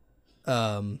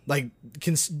 Like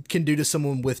can do to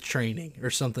someone with training or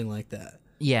something like that.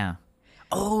 Yeah.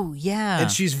 Oh, yeah.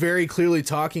 And she's very clearly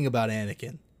talking about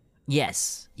Anakin.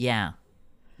 Yes. Yeah.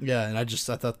 Yeah, and I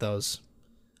thought that was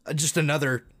just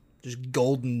another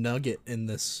golden nugget in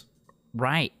this.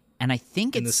 Right. And I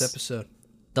think in it's this episode.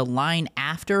 The line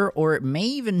after, or it may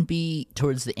even be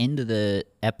towards the end of the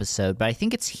episode, but I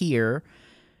think it's here.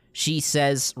 She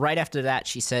says, right after that,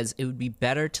 she says, it would be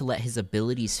better to let his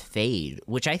abilities fade,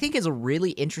 which I think is a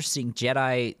really interesting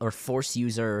Jedi or Force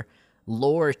user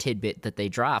lore tidbit that they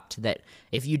dropped, that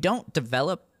if you don't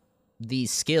develop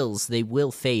these skills, they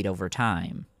will fade over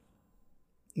time.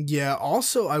 Yeah,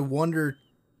 also I wonder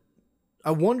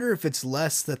if it's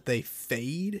less that they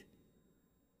fade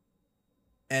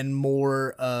and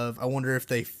more of, I wonder if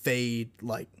they fade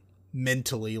like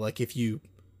mentally, like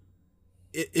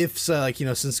if so, like, you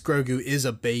know, since Grogu is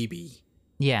a baby.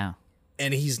 Yeah.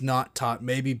 And he's not taught,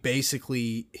 maybe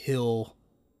basically he'll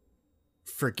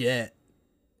forget,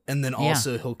 and then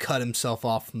also he'll cut himself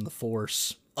off from the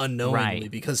Force unknowingly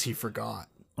because he forgot.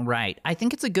 Right. I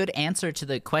think it's a good answer to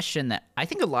the question that I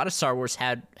think a lot of Star Wars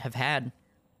have had,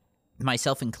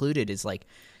 myself included, is like,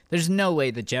 there's no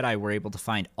way the Jedi were able to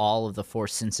find all of the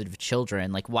Force-sensitive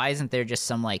children. Like, why isn't there just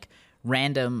some, like,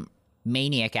 random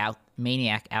maniac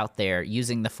out there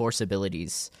using the Force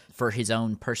abilities for his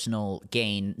own personal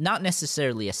gain? Not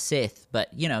necessarily a Sith,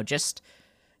 but, you know, just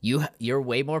you're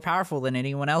way more powerful than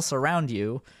anyone else around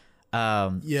you.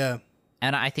 Yeah.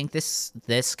 And I think this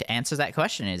answers that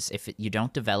question, is if you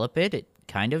don't develop it, it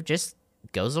kind of just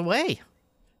goes away.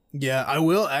 Yeah, I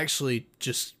will actually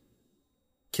just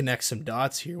connect some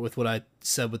dots here with what I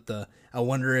said with I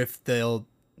wonder if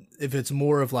it's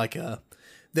more of like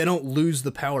they don't lose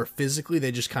the power physically,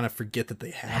 they just kind of forget that they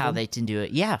have how they can do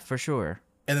it. Yeah, for sure.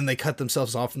 And then they cut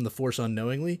themselves off from the Force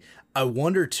unknowingly. I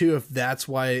wonder too if that's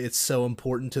why it's so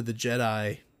important to the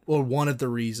Jedi, or one of the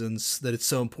reasons that it's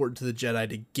so important to the Jedi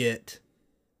to get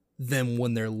them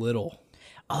when they're little.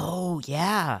 Oh,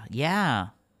 yeah. Yeah.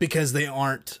 Because they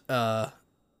aren't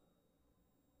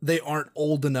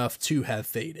old enough to have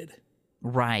faded.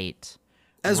 Right.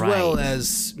 As well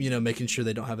as, you know, making sure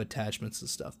they don't have attachments and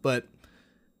stuff. But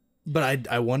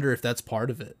I wonder if that's part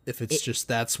of it. If it's just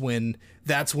that's when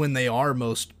they are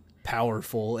most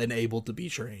powerful and able to be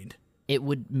trained. It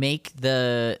would make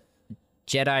the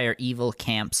Jedi or evil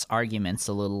camp's arguments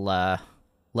a little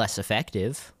less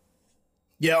effective.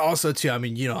 Yeah, also too, I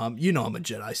mean, you know I'm a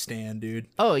Jedi stan, dude.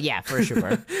 Oh yeah, for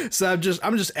sure. So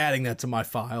I'm just adding that to my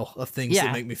file of things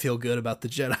that make me feel good about the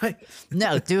Jedi.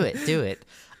 No, do it.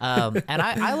 And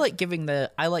I like giving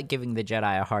the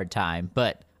Jedi a hard time,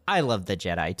 but I love the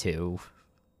Jedi too.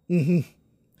 Mm-hmm.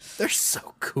 They're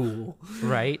so cool,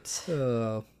 right?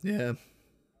 Yeah.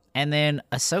 And then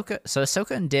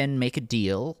Ahsoka and Din make a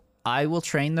deal. I will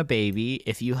train the baby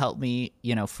if you help me,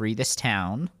 you know, free this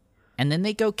town. And then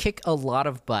they go kick a lot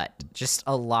of butt, just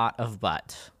a lot of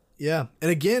butt. Yeah.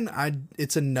 And again,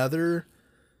 it's another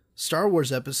Star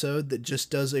Wars episode that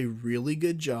just does a really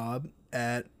good job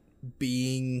at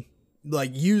being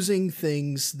like using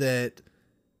things that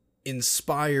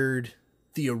inspired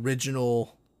the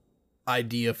original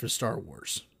idea for Star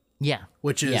Wars. Yeah.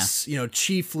 Which is, you know,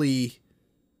 chiefly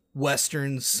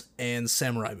Westerns and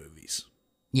samurai movies.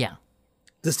 Yeah.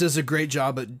 This does a great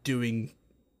job at doing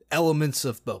elements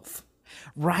of both.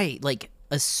 Right, like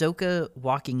Ahsoka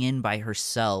walking in by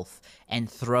herself and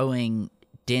throwing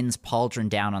Din's pauldron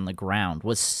down on the ground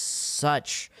was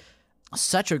such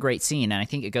a great scene, and I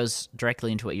think it goes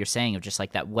directly into what you're saying of just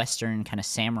like that Western kind of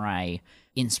samurai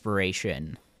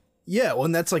inspiration. Yeah, well,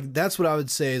 and that's what I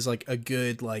would say is like a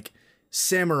good like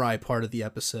samurai part of the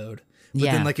episode. But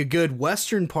then like a good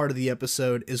Western part of the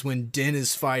episode is when Din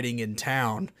is fighting in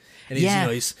town, and he's you know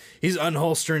he's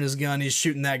unholstering his gun, he's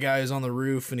shooting that guy who's on the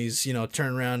roof, and he's, you know,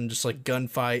 turning around and just like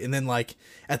gunfight. And then like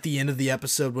at the end of the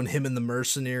episode when him and the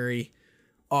mercenary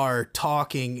are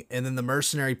talking, and then the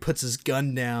mercenary puts his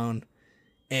gun down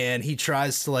and he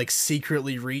tries to like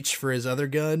secretly reach for his other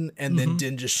gun, and then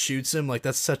Din just shoots him. Like,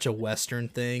 that's such a Western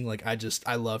thing. Like,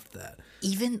 I loved that.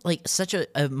 Even like such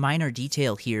a minor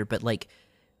detail here, but like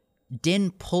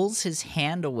Din pulls his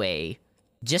hand away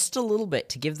just a little bit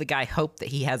to give the guy hope that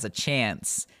he has a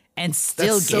chance, and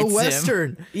still gets him. That's so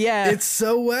Western. Yeah. It's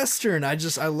so Western. I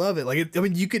love it. Like, I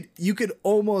mean, you could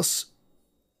almost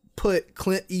put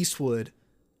Clint Eastwood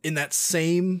in that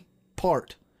same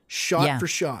part, shot for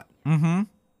shot. Mm-hmm.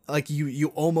 Like, you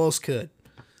almost could.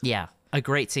 Yeah. A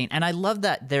great scene. And I love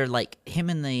that they're like, him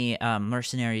and the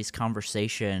mercenaries'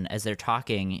 conversation as they're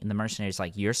talking, and the mercenaries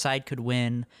like, your side could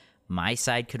win, my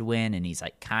side could win, and he's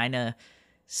like kind of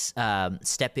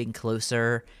stepping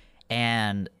closer,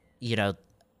 and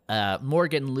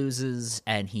Morgan loses,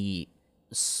 and he's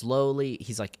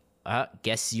like,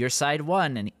 guess your side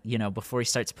won, and before he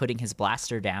starts putting his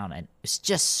blaster down, and it's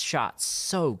just shot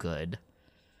so good.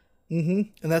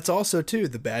 And that's also too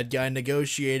the bad guy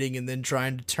negotiating and then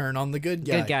trying to turn on the good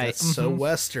guy. That's so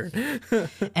Western.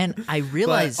 And I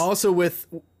realized also with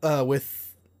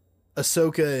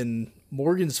Ahsoka and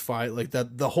Morgan's fight, like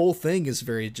that, the whole thing is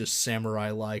very just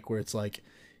samurai like, where it's like,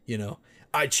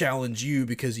 I challenge you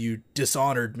because you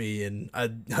dishonored me, and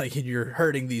you're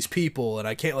hurting these people, and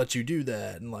I can't let you do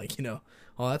that, and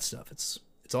all that stuff. It's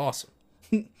awesome.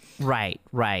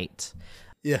 Right.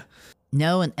 Yeah.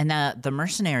 No, and the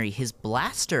mercenary, his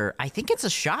blaster, I think it's a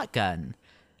shotgun.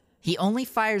 He only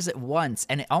fires it once,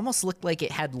 and it almost looked like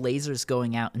it had lasers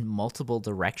going out in multiple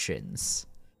directions.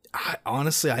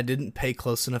 Honestly, I didn't pay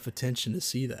close enough attention to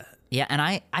see that. Yeah, and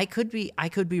I could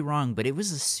be wrong, but it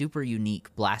was a super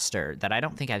unique blaster that I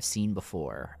don't think I've seen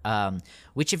before.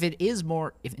 Which if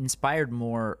inspired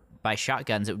more by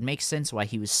shotguns, it would make sense why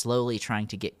he was slowly trying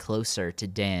to get closer to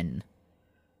Din.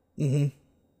 Mm-hmm.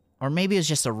 Or maybe it was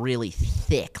just a really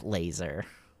thick laser.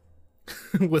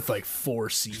 With like 4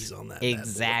 C's on that.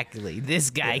 Exactly. This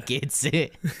guy gets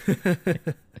it.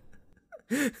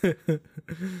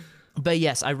 But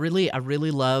yes, I really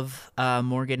love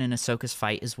Morgan and Ahsoka's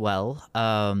fight as well.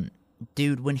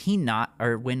 Dude,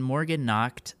 when Morgan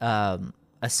knocked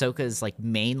Ahsoka's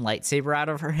main lightsaber out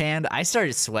of her hand, I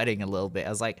started sweating a little bit. I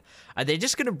was like, are they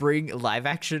just gonna bring live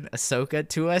action Ahsoka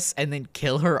to us and then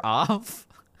kill her off?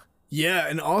 Yeah,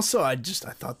 and also I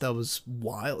thought that was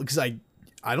wild, because I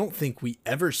don't think we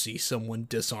ever see someone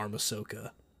disarm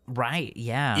Ahsoka. Right,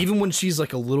 yeah. Even when she's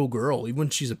like a little girl, even when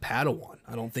she's a Padawan,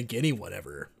 I don't think anyone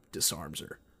ever disarms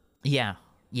her. Yeah.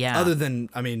 Other than,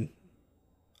 I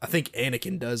think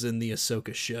Anakin does in the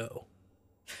Ahsoka show.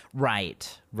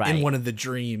 Right. In one of the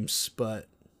dreams, but...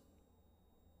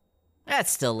 That's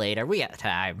still later. We got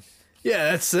time.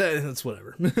 Yeah, that's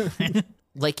whatever.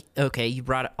 Okay, you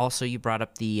brought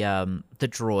up the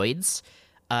droids.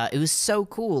 It was so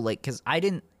cool, because I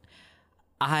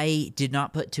did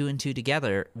not put 2 and 2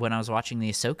 together when I was watching the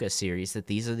Ahsoka series that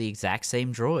these are the exact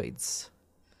same droids.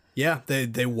 Yeah,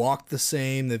 they walk the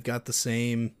same. They've got the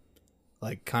same,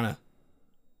 kind of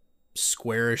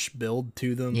squarish build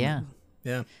to them. Yeah.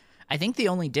 Yeah. I think the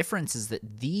only difference is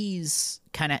that these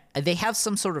they have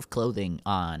some sort of clothing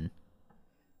on.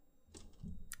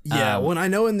 Yeah, when I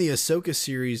know in the Ahsoka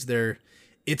series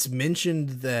it's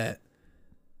mentioned that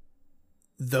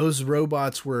those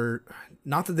robots were,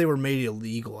 not that they were made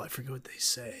illegal, I forget what they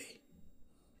say.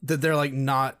 That they're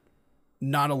not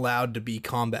allowed to be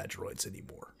combat droids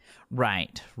anymore.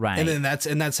 Right. And then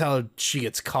that's how she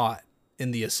gets caught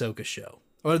in the Ahsoka show.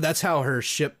 Or that's how her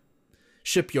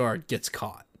shipyard gets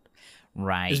caught.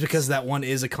 Right. Is because that one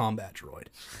is a combat droid.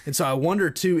 And so I wonder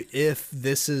too if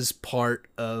this is part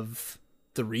of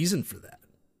the reason for that.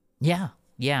 Yeah.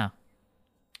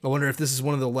 I wonder if this is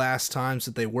one of the last times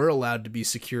that they were allowed to be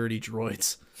security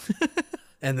droids.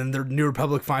 And then the New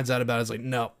Republic finds out about it. It's like,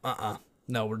 no,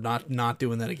 no, we're not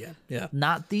doing that again. Yeah.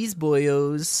 Not these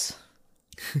boyos.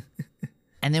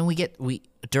 And then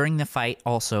during the fight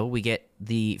also, we get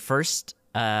the first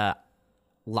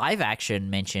live action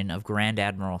mention of Grand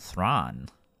Admiral Thrawn.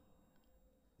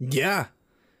 Yeah,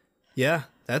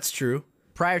 that's true.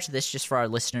 Prior to this, just for our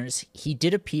listeners, he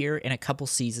did appear in a couple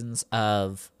seasons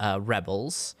of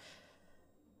Rebels,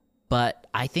 but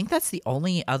I think that's the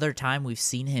only other time we've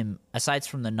seen him, aside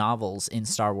from the novels, in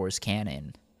Star Wars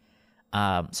canon.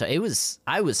 So I was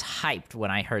hyped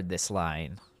when I heard this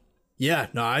line. Yeah,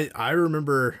 no, I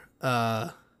remember,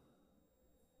 because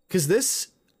this,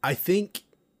 I think,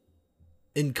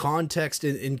 in context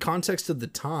of the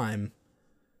time,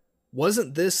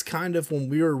 wasn't this kind of when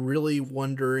we were really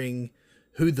wondering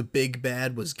who the big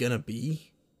bad was gonna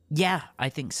be? Yeah, I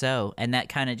think so. And that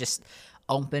kind of just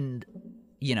opened,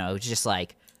 just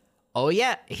like, oh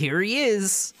yeah, here he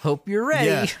is. Hope you're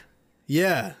ready.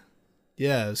 Yeah,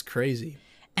 it was crazy.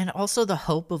 And also the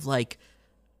hope of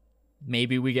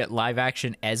maybe we get live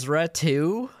action Ezra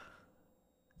too.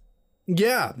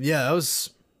 Yeah, that was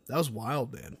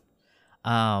wild,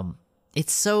 man.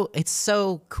 It's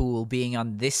so cool being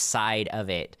on this side of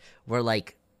it, where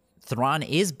Thrawn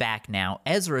is back now,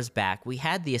 Ezra's back. We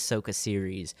had the Ahsoka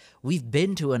series. We've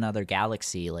been to another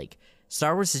galaxy.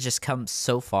 Star Wars has just come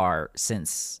so far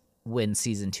since when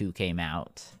season 2 came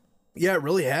out. Yeah, it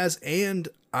really has, and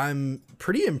I'm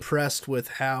pretty impressed with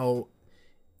how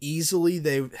easily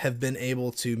they have been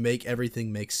able to make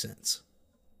everything make sense.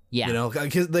 Yeah.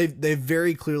 Because they've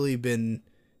very clearly been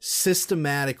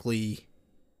systematically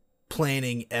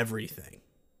planning everything.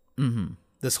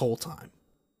 this whole time.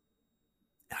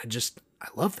 And I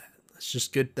love that. That's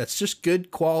just good. That's just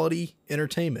good quality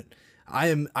entertainment. I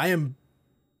am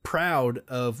proud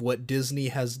of what Disney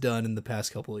has done in the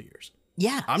past couple of years.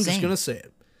 Yeah, I'm just gonna say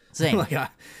it. Same. Like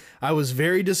I was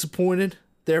very disappointed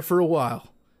there for a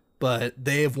while, but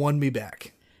they have won me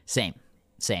back. Same.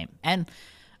 And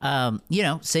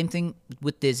same thing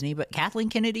with Disney, but Kathleen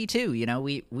Kennedy too.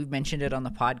 We've mentioned it on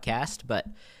the podcast, but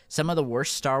some of the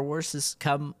worst Star Wars has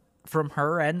come from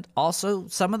her, and also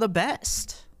some of the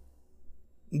best.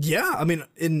 Yeah, I mean,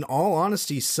 in all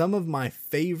honesty, some of my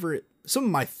favorite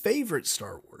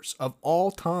Star Wars of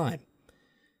all time,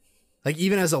 like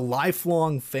even as a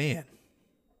lifelong fan,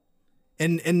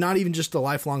 and not even just a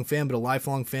lifelong fan, but a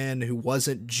lifelong fan who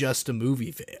wasn't just a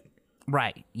movie fan.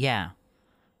 Right. Yeah.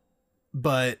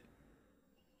 But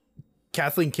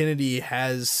Kathleen Kennedy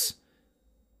has,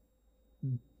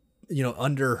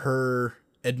 under her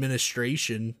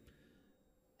administration,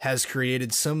 has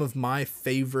created some of my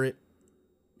favorite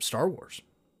Star Wars.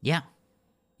 Yeah.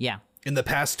 Yeah. In the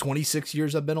past 26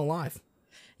 years I've been alive.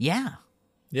 Yeah.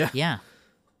 Yeah. Yeah.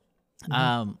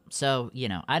 So,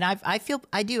 and I feel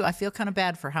kind of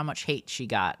bad for how much hate she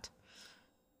got.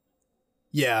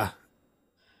 Yeah.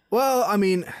 Well, I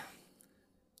mean,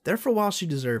 there for a while she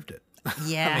deserved it.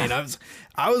 Yeah.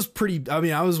 I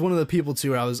was one of the people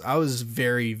too. I was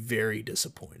very, very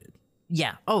disappointed.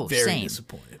 Yeah. Oh, very same.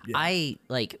 disappointed.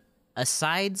 Yeah.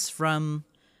 Aside from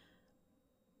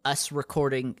us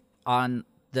recording on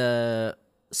the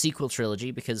sequel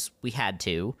trilogy because we had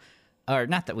to, or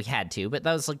not that we had to, but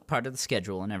that was like part of the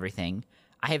schedule and everything.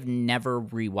 I have never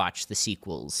rewatched the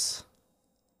sequels.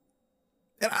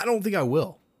 And I don't think I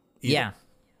will. Either, yeah.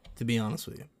 To be honest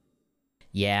with you.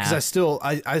 Yeah. Because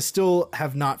I still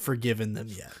have not forgiven them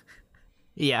yet.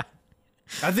 Yeah.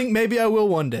 I think maybe I will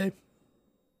one day.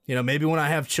 Maybe when I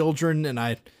have children and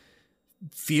I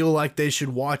feel like they should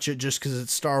watch it just because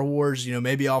it's Star Wars,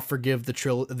 maybe I'll forgive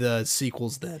the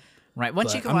sequels then. Right.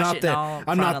 Once but you can watch it in all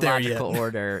chronological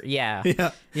order. Yeah.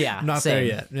 Yeah. Yeah. Not same. there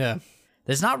yet. Yeah.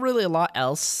 There's not really a lot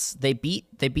else. They beat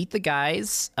the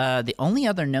guys. The only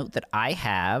other note that I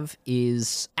have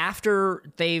is after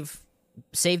they've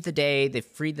saved the day, they've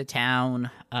freed the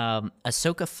town,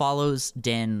 Ahsoka follows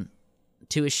Din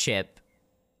to his ship,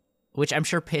 which I'm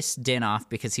sure pissed Din off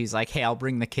because he's like, hey, I'll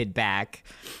bring the kid back.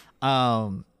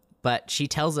 But she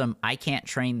tells him, I can't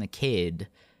train the kid.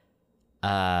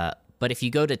 But if you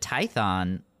go to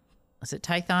Tython, is it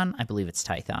Tython? I believe it's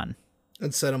Tython.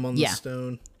 And set him on the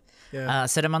stone. Yeah.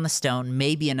 Set him on the stone.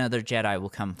 Maybe another Jedi will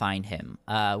come find him,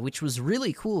 which was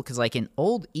really cool because, like, in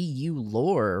old EU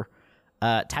lore,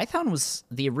 Tython was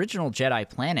the original Jedi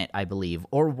planet, I believe,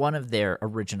 or one of their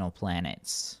original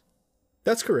planets.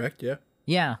 That's correct, yeah.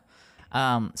 Yeah.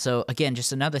 So, again,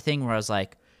 just another thing where I was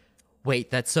like,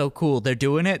 wait, that's so cool. They're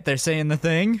doing it? They're saying the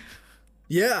thing?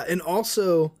 Yeah, and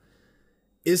also,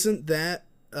 isn't that...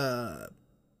 of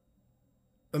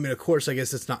course, I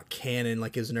guess it's not canon,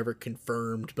 like it's never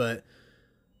confirmed, but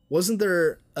wasn't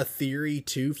there a theory,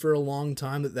 too, for a long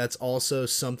time that that's also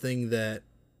something that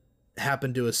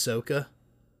happened to Ahsoka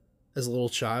as a little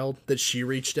child, that she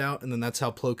reached out, and then that's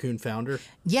how Plo Koon found her?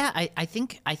 Yeah, I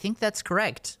think that's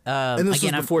correct. And this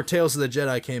was before Tales of the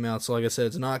Jedi came out, so like I said,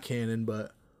 it's not canon,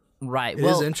 but right. It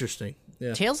is interesting.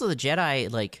 Yeah. Tales of the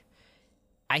Jedi, like,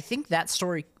 I think that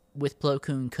story with Plo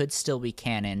Koon could still be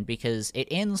canon because it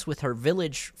ends with her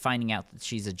village finding out that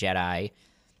she's a Jedi,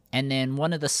 and then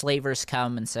one of the slavers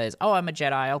come and says, oh, I'm a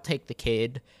Jedi, I'll take the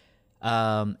kid.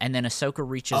 And then Ahsoka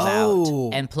reaches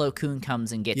out, and Plo Koon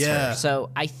comes and gets her.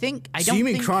 So I don't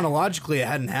think chronologically it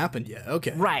hadn't happened yet.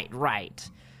 Okay. Right.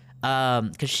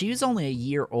 Because she was only a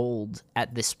year old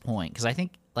at this point. Because I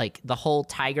think, like, the whole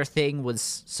tiger thing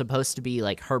was supposed to be,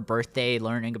 like, her birthday,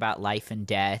 learning about life and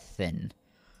death, and...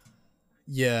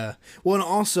 Yeah. Well, and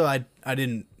also, I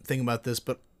didn't think about this,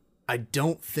 but I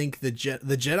don't think the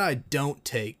Jedi don't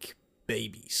take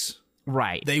babies.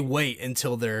 Right. They wait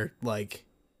until they're, like...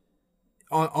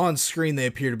 On screen, they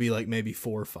appear to be, like, maybe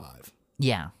 4 or 5.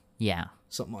 Yeah.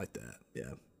 Something like that,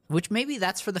 yeah. Which maybe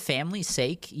that's for the family's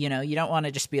sake. You don't want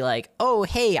to just be like, oh,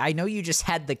 hey, I know you just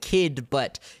had the kid,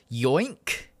 but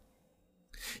yoink.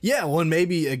 Yeah, well, and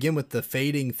maybe, again, with the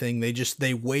fading thing,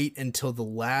 they wait until the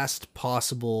last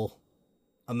possible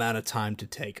amount of time to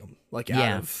take them. Like,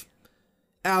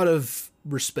 out of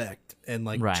respect and,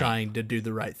 like, trying to do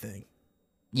the right thing.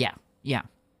 Yeah.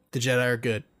 The Jedi are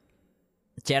good.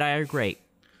 Jedi are great.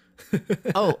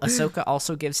 Oh, Ahsoka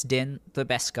also gives Din the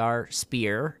Beskar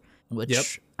spear,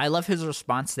 which I love his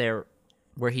response there,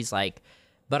 where he's like,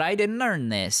 but I didn't earn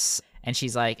this. And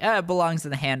she's like, it belongs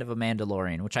in the hand of a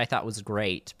Mandalorian, which I thought was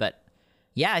great. But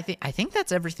Yeah, I think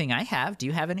that's everything I have. Do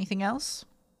you have anything else?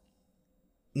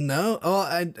 No. Oh,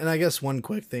 and I guess one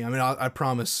quick thing. I mean, I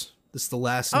promise this is the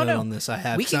last note on this I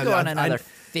have. We can go on another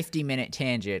 50-minute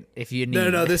tangent if you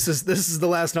need. No. This is the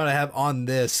last note I have on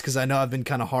this, because I know I've been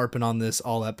kind of harping on this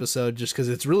all episode, just because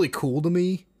it's really cool to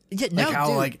me. Yeah, no,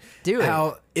 like how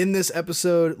how in this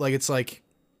episode, like it's like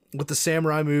with the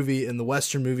samurai movie and the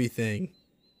Western movie thing,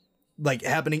 like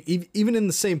happening even in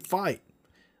the same fight.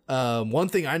 One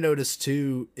thing I noticed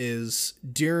too is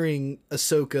during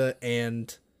Ahsoka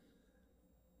and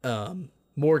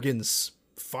Morgan's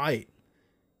fight,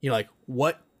 like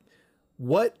what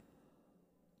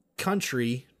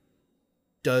country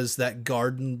does that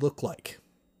garden look like?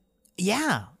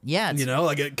 Yeah.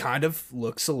 Like it kind of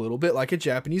looks a little bit like a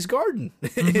Japanese garden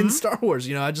in Star Wars.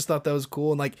 I just thought that was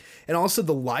cool, and also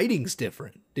the lighting's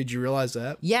different. Did you realize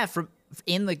that? Yeah, from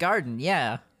in the garden.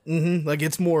 Yeah. Mm-hmm. Like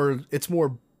it's more. It's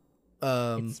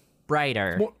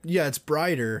brighter. It's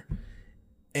brighter,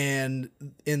 and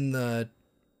in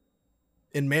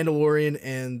Mandalorian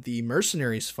and the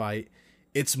mercenaries fight,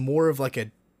 it's more of like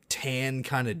a tan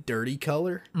kind of dirty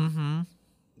color. Mm-hmm.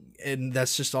 And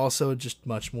that's just also just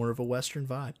much more of a Western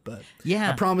vibe. But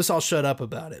yeah, I promise I'll shut up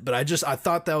about it. But I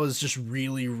thought that was just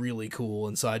really, really cool.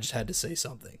 And so I just had to say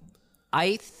something.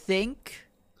 I think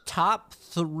top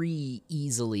 3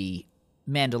 easily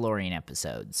Mandalorian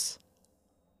episodes.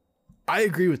 I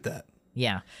agree with that.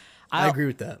 Yeah. I agree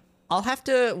with that. I'll have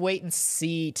to wait and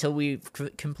see till we've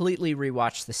completely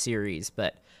rewatched the series,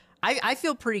 but I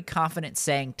feel pretty confident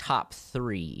saying top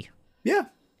 3. Yeah.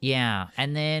 Yeah.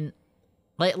 And then,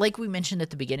 like we mentioned at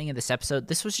the beginning of this episode,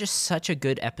 this was just such a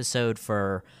good episode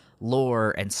for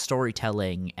lore and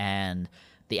storytelling, and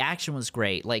the action was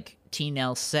great. Like T.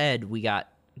 Nell said, we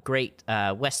got great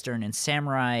Western and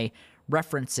samurai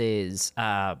references,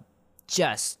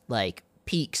 just like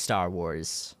peak Star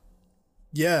Wars.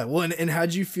 Yeah, well, and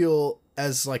how'd you feel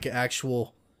as like an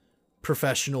actual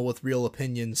professional with real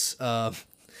opinions?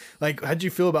 Like, how'd you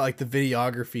feel about like the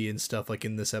videography and stuff like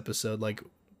in this episode? Like,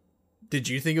 did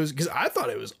you think it was? Because I thought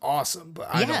it was awesome, but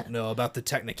I don't know about the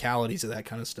technicalities of that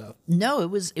kind of stuff. No, it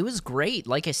was great.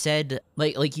 Like I said,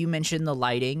 like you mentioned, the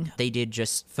lighting, they did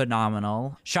just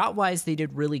phenomenal. Shot wise, they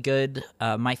did really good.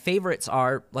 My favorites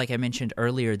are, like I mentioned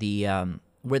earlier, the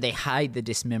where they hide the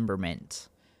dismemberment,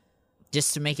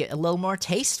 just to make it a little more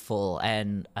tasteful.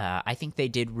 And I think they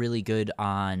did really good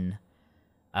on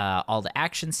all the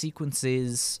action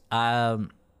sequences.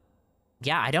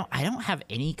 Yeah, I don't have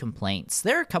any complaints.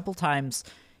 There are a couple times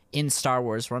in Star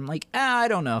Wars where I'm like, I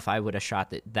don't know if I would have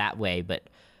shot it that way, but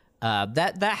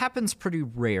that happens pretty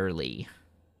rarely.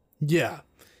 Yeah.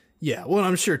 Well,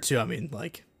 I'm sure too. I mean,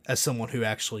 like, as someone who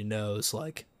actually knows,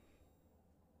 like,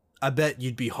 I bet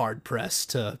you'd be hard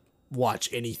pressed to watch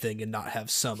anything and not have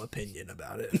some opinion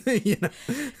about it. You know?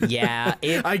 Yeah,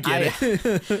 I get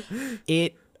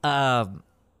it.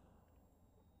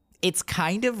 It's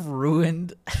kind of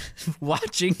ruined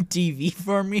watching TV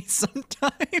for me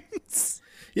sometimes.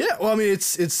 Yeah, well, I mean,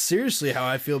 it's seriously how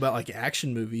I feel about like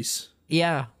action movies.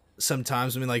 Yeah.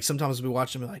 Sometimes, I mean, like sometimes we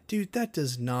watch them and like, dude, that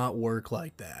does not work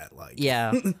like that. Like,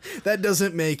 yeah, that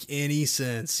doesn't make any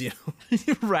sense, you know?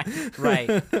 Right.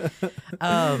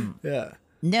 Yeah.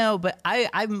 No, but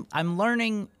I'm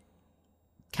learning.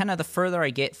 Kind of the further I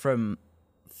get from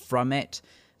it,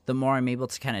 the more I'm able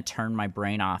to kind of turn my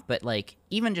brain off. But like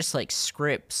even just like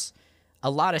scripts,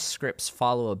 a lot of scripts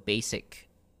follow a basic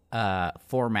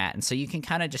format, and so you can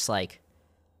kind of just like.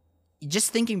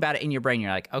 Just thinking about it in your brain, you're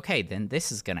like, okay, then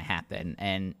this is gonna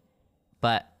happen,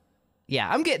 but yeah,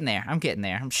 I'm getting there.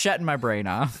 I'm shutting my brain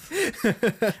off.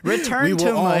 Return we to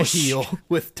will all mush. heal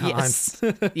with time.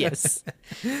 Yes.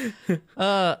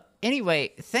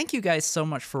 Anyway, thank you guys so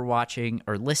much for watching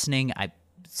or listening. I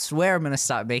swear I'm gonna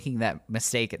stop making that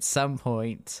mistake at some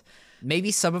point. Maybe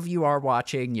some of you are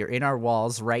watching. You're in our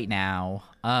walls right now.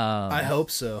 I hope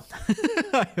so.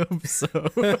 I hope so.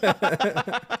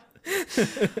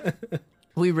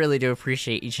 We really do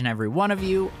appreciate each and every one of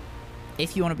you.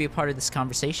 If you want to be a part of this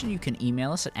conversation, you can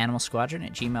email us at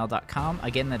animalsquadron@gmail.com.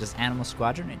 Again, that is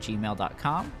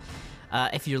animalsquadron@gmail.com.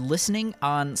 If you're listening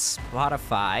on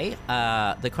Spotify,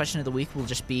 the question of the week will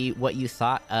just be what you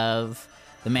thought of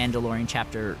The Mandalorian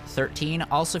Chapter 13.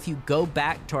 Also, if you go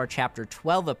back to our Chapter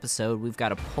 12 episode, we've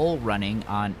got a poll running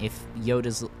on if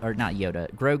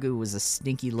Grogu was a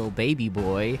stinky little baby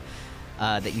boy.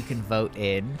 That you can vote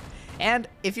in. And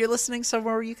if you're listening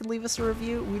somewhere where you can leave us a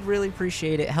review, we'd really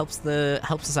appreciate it. It helps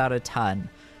us out a ton.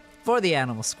 For the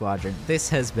Animal Squadron, this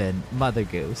has been Mother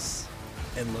Goose.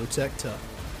 And Low Tech Tough.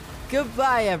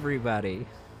 Goodbye, everybody.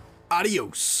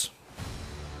 Adios.